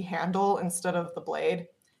the handle instead of the blade.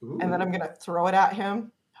 Ooh. And then I'm going to throw it at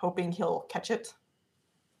him, hoping he'll catch it.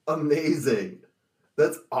 Amazing.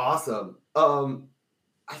 That's awesome.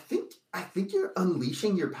 I think you're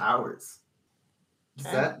unleashing your powers.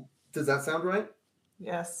 Does that sound right?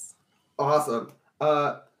 Yes. Awesome.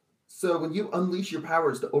 So when you unleash your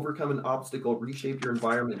powers to overcome an obstacle, reshape your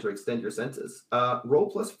environment, or extend your senses, roll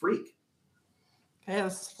plus freak. Okay,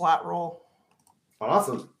 this is flat roll.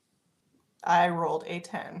 Awesome. I rolled a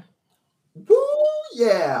 10. Woo,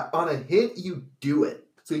 yeah. On a hit, you do it.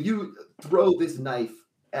 So you throw this knife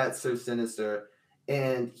at Sir Sinister,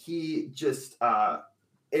 and he just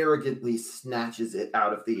arrogantly snatches it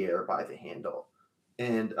out of the air by the handle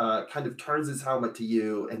and kind of turns his helmet to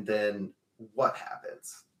you, and then what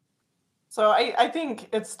happens? So I think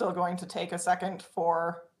it's still going to take a second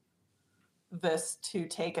for this to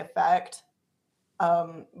take effect.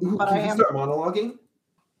 But I am start monologuing?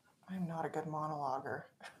 I'm not a good monologuer.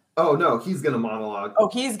 Oh no, he's gonna monologue. Oh,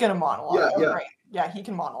 he's gonna monologue. Yeah. Great. Yeah, he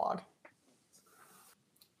can monologue.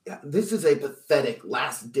 Yeah, this is a pathetic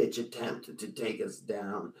last-ditch attempt to take us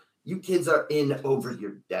down. You kids are in over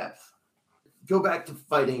your depth. Go back to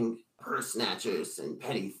fighting purse snatchers and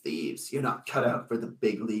petty thieves. You're not cut out for the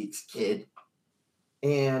big leagues, kid.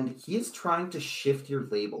 And he is trying to shift your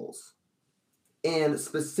labels. And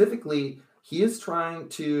specifically, he is trying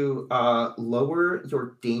to lower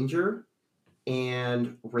your danger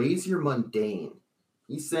and raise your mundane.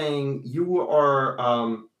 He's saying you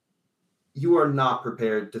are not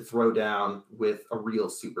prepared to throw down with a real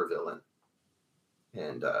supervillain,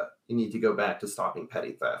 and you need to go back to stopping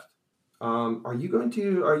petty theft. Are you going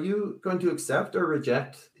to accept or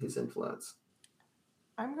reject his influence?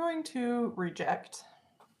 I'm going to reject.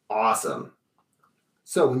 Awesome.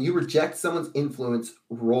 So when you reject someone's influence,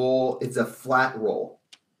 roll. It's a flat roll.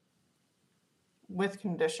 With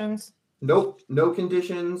conditions? Nope. No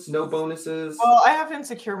conditions. No bonuses. Well, I have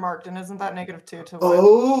insecure marked, and isn't that -2 to win?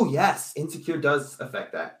 Oh, yes. Insecure does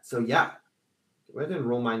affect that. So yeah. Go ahead and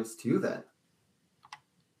roll -2 then.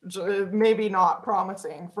 Maybe not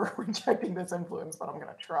promising for rejecting this influence, but I'm going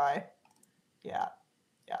to try. Yeah.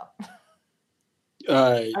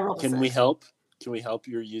 Can we help? Can we help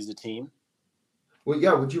you use a team? Well,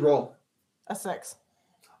 yeah. What'd you roll? A 6.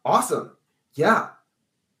 Awesome. Yeah.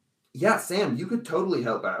 Yeah, Sam, you could totally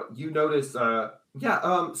help out. You notice,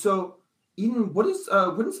 so Eden, what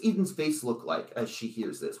does Eden's face look like as she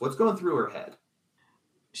hears this? What's going through her head?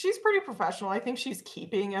 She's pretty professional. I think she's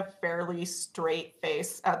keeping a fairly straight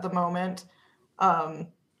face at the moment.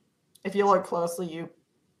 If you look closely,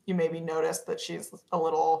 you maybe notice that she's a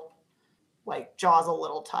little, like, jaws a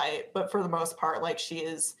little tight, but for the most part, like, she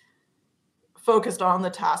is focused on the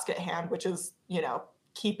task at hand, which is,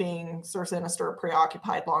 keeping Sir Sinister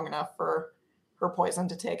preoccupied long enough for her poison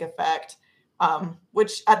to take effect,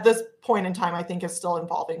 which at this point in time, I think is still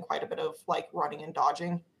involving quite a bit of, like, running and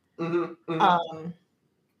dodging.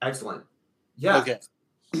 Excellent. Yeah. Okay.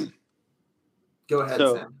 Go ahead,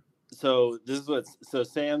 Sam. So this is so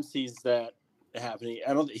Sam sees that happening.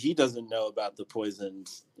 He doesn't know about the poisoned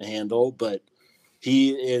handle, but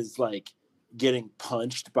he is like getting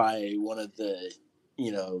punched by one of the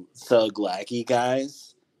thug lackey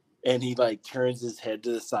guys, and he like turns his head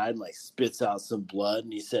to the side and like spits out some blood,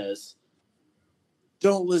 and he says,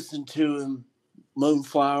 "Don't listen to him,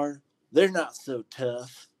 Moonflower. They're not so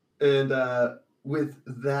tough." And with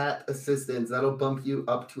that assistance, that'll bump you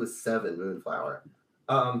up to a 7, Moonflower.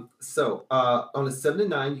 So on a 7 to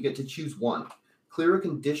 9, you get to choose one. Clear a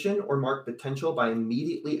condition or mark potential by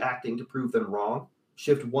immediately acting to prove them wrong.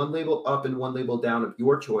 Shift one label up and one label down of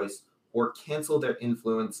your choice, or cancel their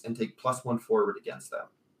influence and take +1 forward against them.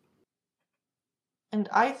 And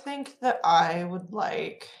I think that I would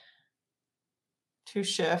like to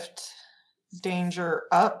shift danger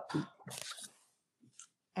up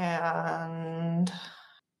and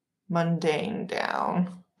mundane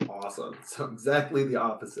down. Awesome. So exactly the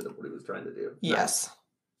opposite of what he was trying to do. Yes. Nice.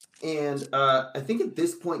 And I think at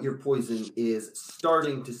this point your poison is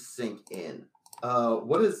starting to sink in.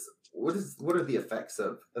 What are the effects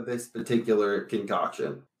of this particular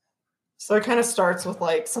concoction? So it kind of starts with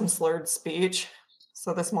like some slurred speech.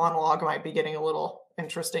 So this monologue might be getting a little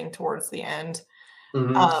interesting towards the end.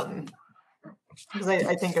 Mm-hmm. Because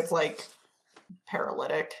I think it's like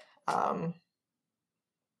paralytic.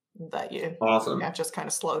 That you awesome. Can't just kind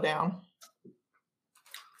of slow down.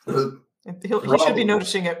 He should be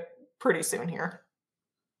noticing it pretty soon here.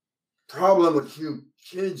 Problem with you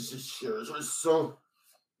kids this year is you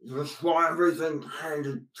just want everything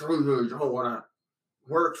handed to you. You don't want to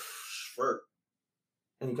work for.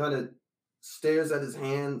 And he kind of stares at his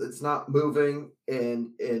hand that's not moving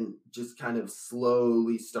and just kind of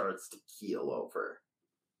slowly starts to keel over.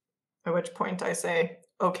 At which point I say,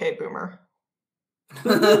 "Okay, boomer."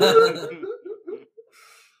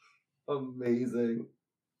 Amazing.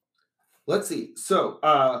 Let's see. So,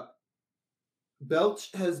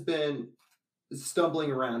 Belch has been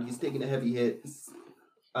stumbling around. He's taking a heavy hit.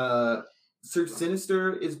 Sir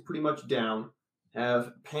Sinister is pretty much down.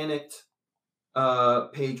 Have panicked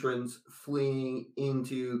patrons fleeing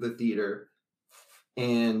into the theater,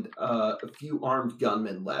 and a few armed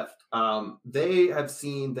gunmen left. They have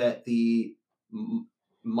seen that the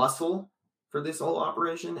muscle for this whole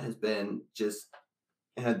operation has been just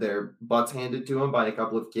had their butts handed to them by a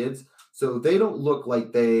couple of kids. So they don't look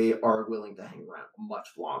like they are willing to hang around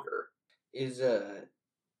much longer. Is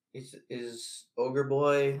Ogre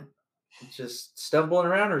Boy just stumbling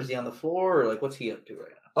around, or is he on the floor, or like what's he up to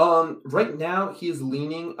right now? Right now he is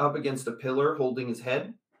leaning up against a pillar, holding his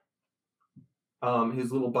head.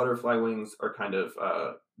 His little butterfly wings are kind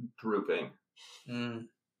of drooping.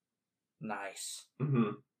 Nice.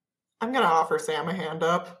 Mm-hmm. I'm gonna offer Sam a hand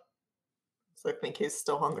up, so I think he's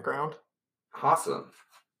still on the ground. Awesome.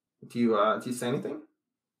 Do you say anything?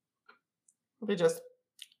 Be just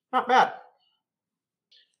not bad.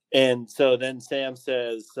 And so then Sam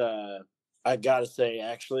says, I gotta say,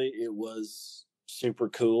 actually, it was super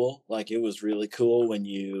cool. Like, it was really cool when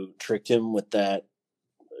you tricked him with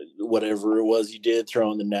whatever it was you did,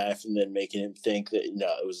 throwing the knife and then making him think that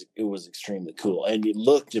it was extremely cool, and it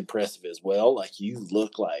looked impressive as well. Like you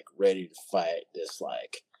look like ready to fight this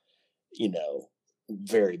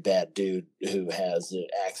very bad dude who has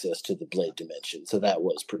access to the blade dimension. So that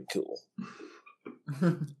was pretty cool.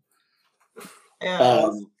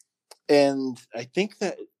 And I think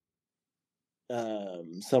that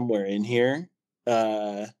somewhere in here,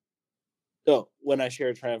 when I share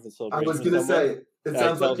a triumphant celebration, I was going to say, it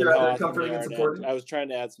sounds like you're out there comforting and supporting. I was trying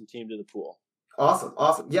to add some team to the pool. Awesome.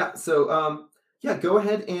 Yeah. So, go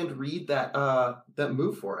ahead and read that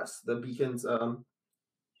move for us. The beacons.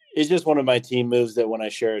 It's just one of my team moves that when I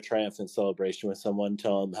share a triumphant celebration with someone,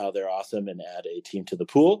 tell them how they're awesome and add a team to the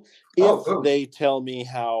pool. If they tell me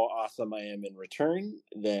how awesome I am in return,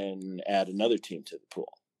 then add another team to the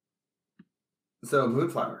pool. So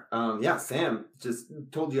Moonflower, Sam just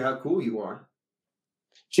told you how cool you are.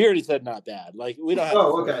 She already said not bad. Like, we don't have to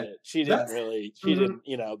force it. She didn't really,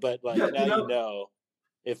 but like,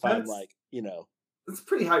 if I'm like, it's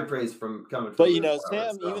pretty high praise from coming from But,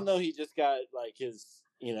 Sam, even though he just got like his,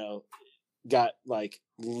 got like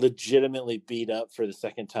legitimately beat up for the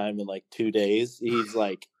second time in like 2 days, he's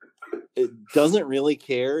like, it doesn't really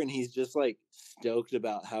care. And he's just like stoked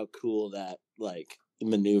about how cool that like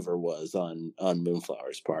maneuver was on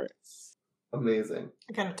Moonflower's part. Amazing.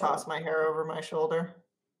 I kind of toss my hair over my shoulder.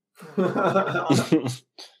 Yeah,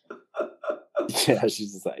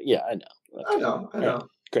 she's just like, yeah, I know. Okay. I know. Right,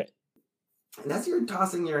 great. And as you're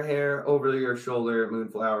tossing your hair over your shoulder,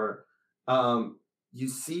 Moonflower, you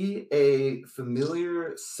see a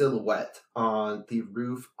familiar silhouette on the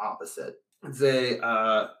roof opposite. It's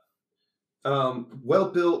a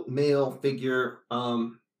well-built male figure,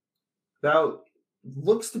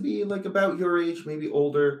 looks to be like about your age, maybe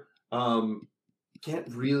older. Can't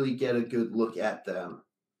really get a good look at them,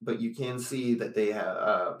 but you can see that they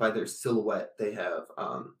have, by their silhouette, they have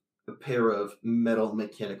a pair of metal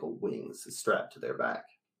mechanical wings strapped to their back.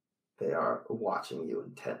 They are watching you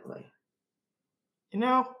intently.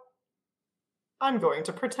 I'm going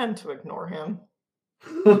to pretend to ignore him.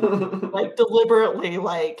 Like, deliberately,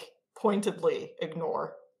 like, pointedly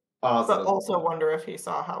ignore. Awesome. But also wonder if he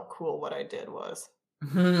saw how cool what I did was.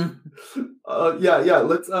 Let's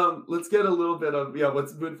get a little bit of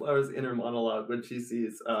what's Moonflower's inner monologue when she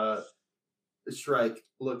sees Shrike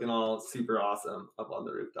looking all super awesome up on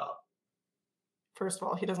the rooftop. First of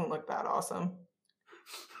all, he doesn't look that awesome.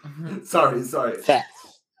 Sorry. Facts.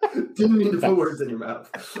 Didn't mean to put words in your mouth.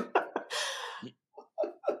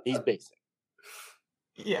 He's basic.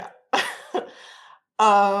 Yeah.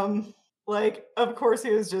 Like, of course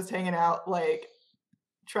he was just hanging out, like,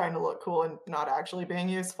 trying to look cool and not actually being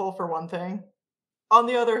useful, for one thing. On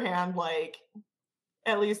the other hand, like,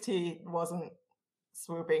 at least he wasn't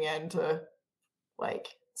swooping in to, like,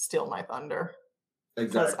 steal my thunder.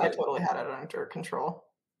 Exactly. Because I totally had it under control.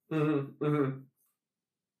 And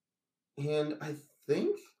I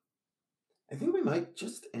think we might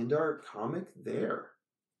just end our comic there.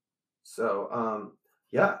 So,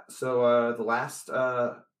 the last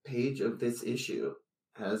page of this issue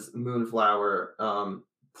has Moonflower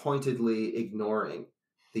pointedly ignoring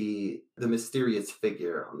the mysterious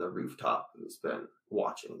figure on the rooftop who's been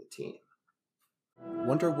watching the team.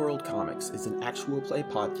 Wonder World Comics is an actual play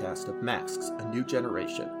podcast of Masks: A New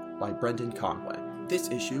Generation by Brendan Conway. This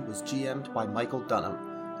issue was GM'd by Michael Dunham,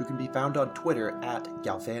 who can be found on Twitter at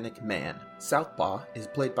Galvanic Man. Southpaw is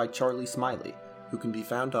played by Charlie Smiley, who can be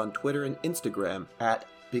found on Twitter and Instagram at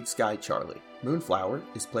Big Sky Charlie. Moonflower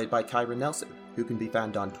is played by Kyra Nelson, who can be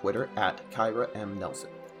found on Twitter at Kyra M. Nelson.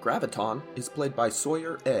 Graviton is played by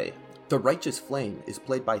Sawyer A. The Righteous Flame is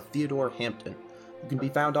played by Theodore Hampton, who can be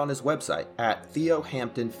found on his website at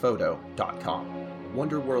theohamptonphoto.com.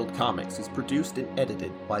 Wonder World Comics is produced and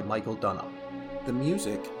edited by Michael Dunham. The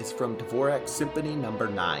music is from Dvorak Symphony No.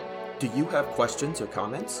 9. Do you have questions or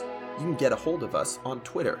comments? You can get a hold of us on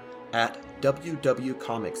Twitter at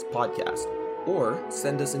WWComicsPodcast, or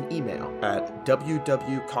send us an email at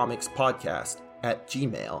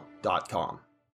wwcomicspodcast@gmail.com.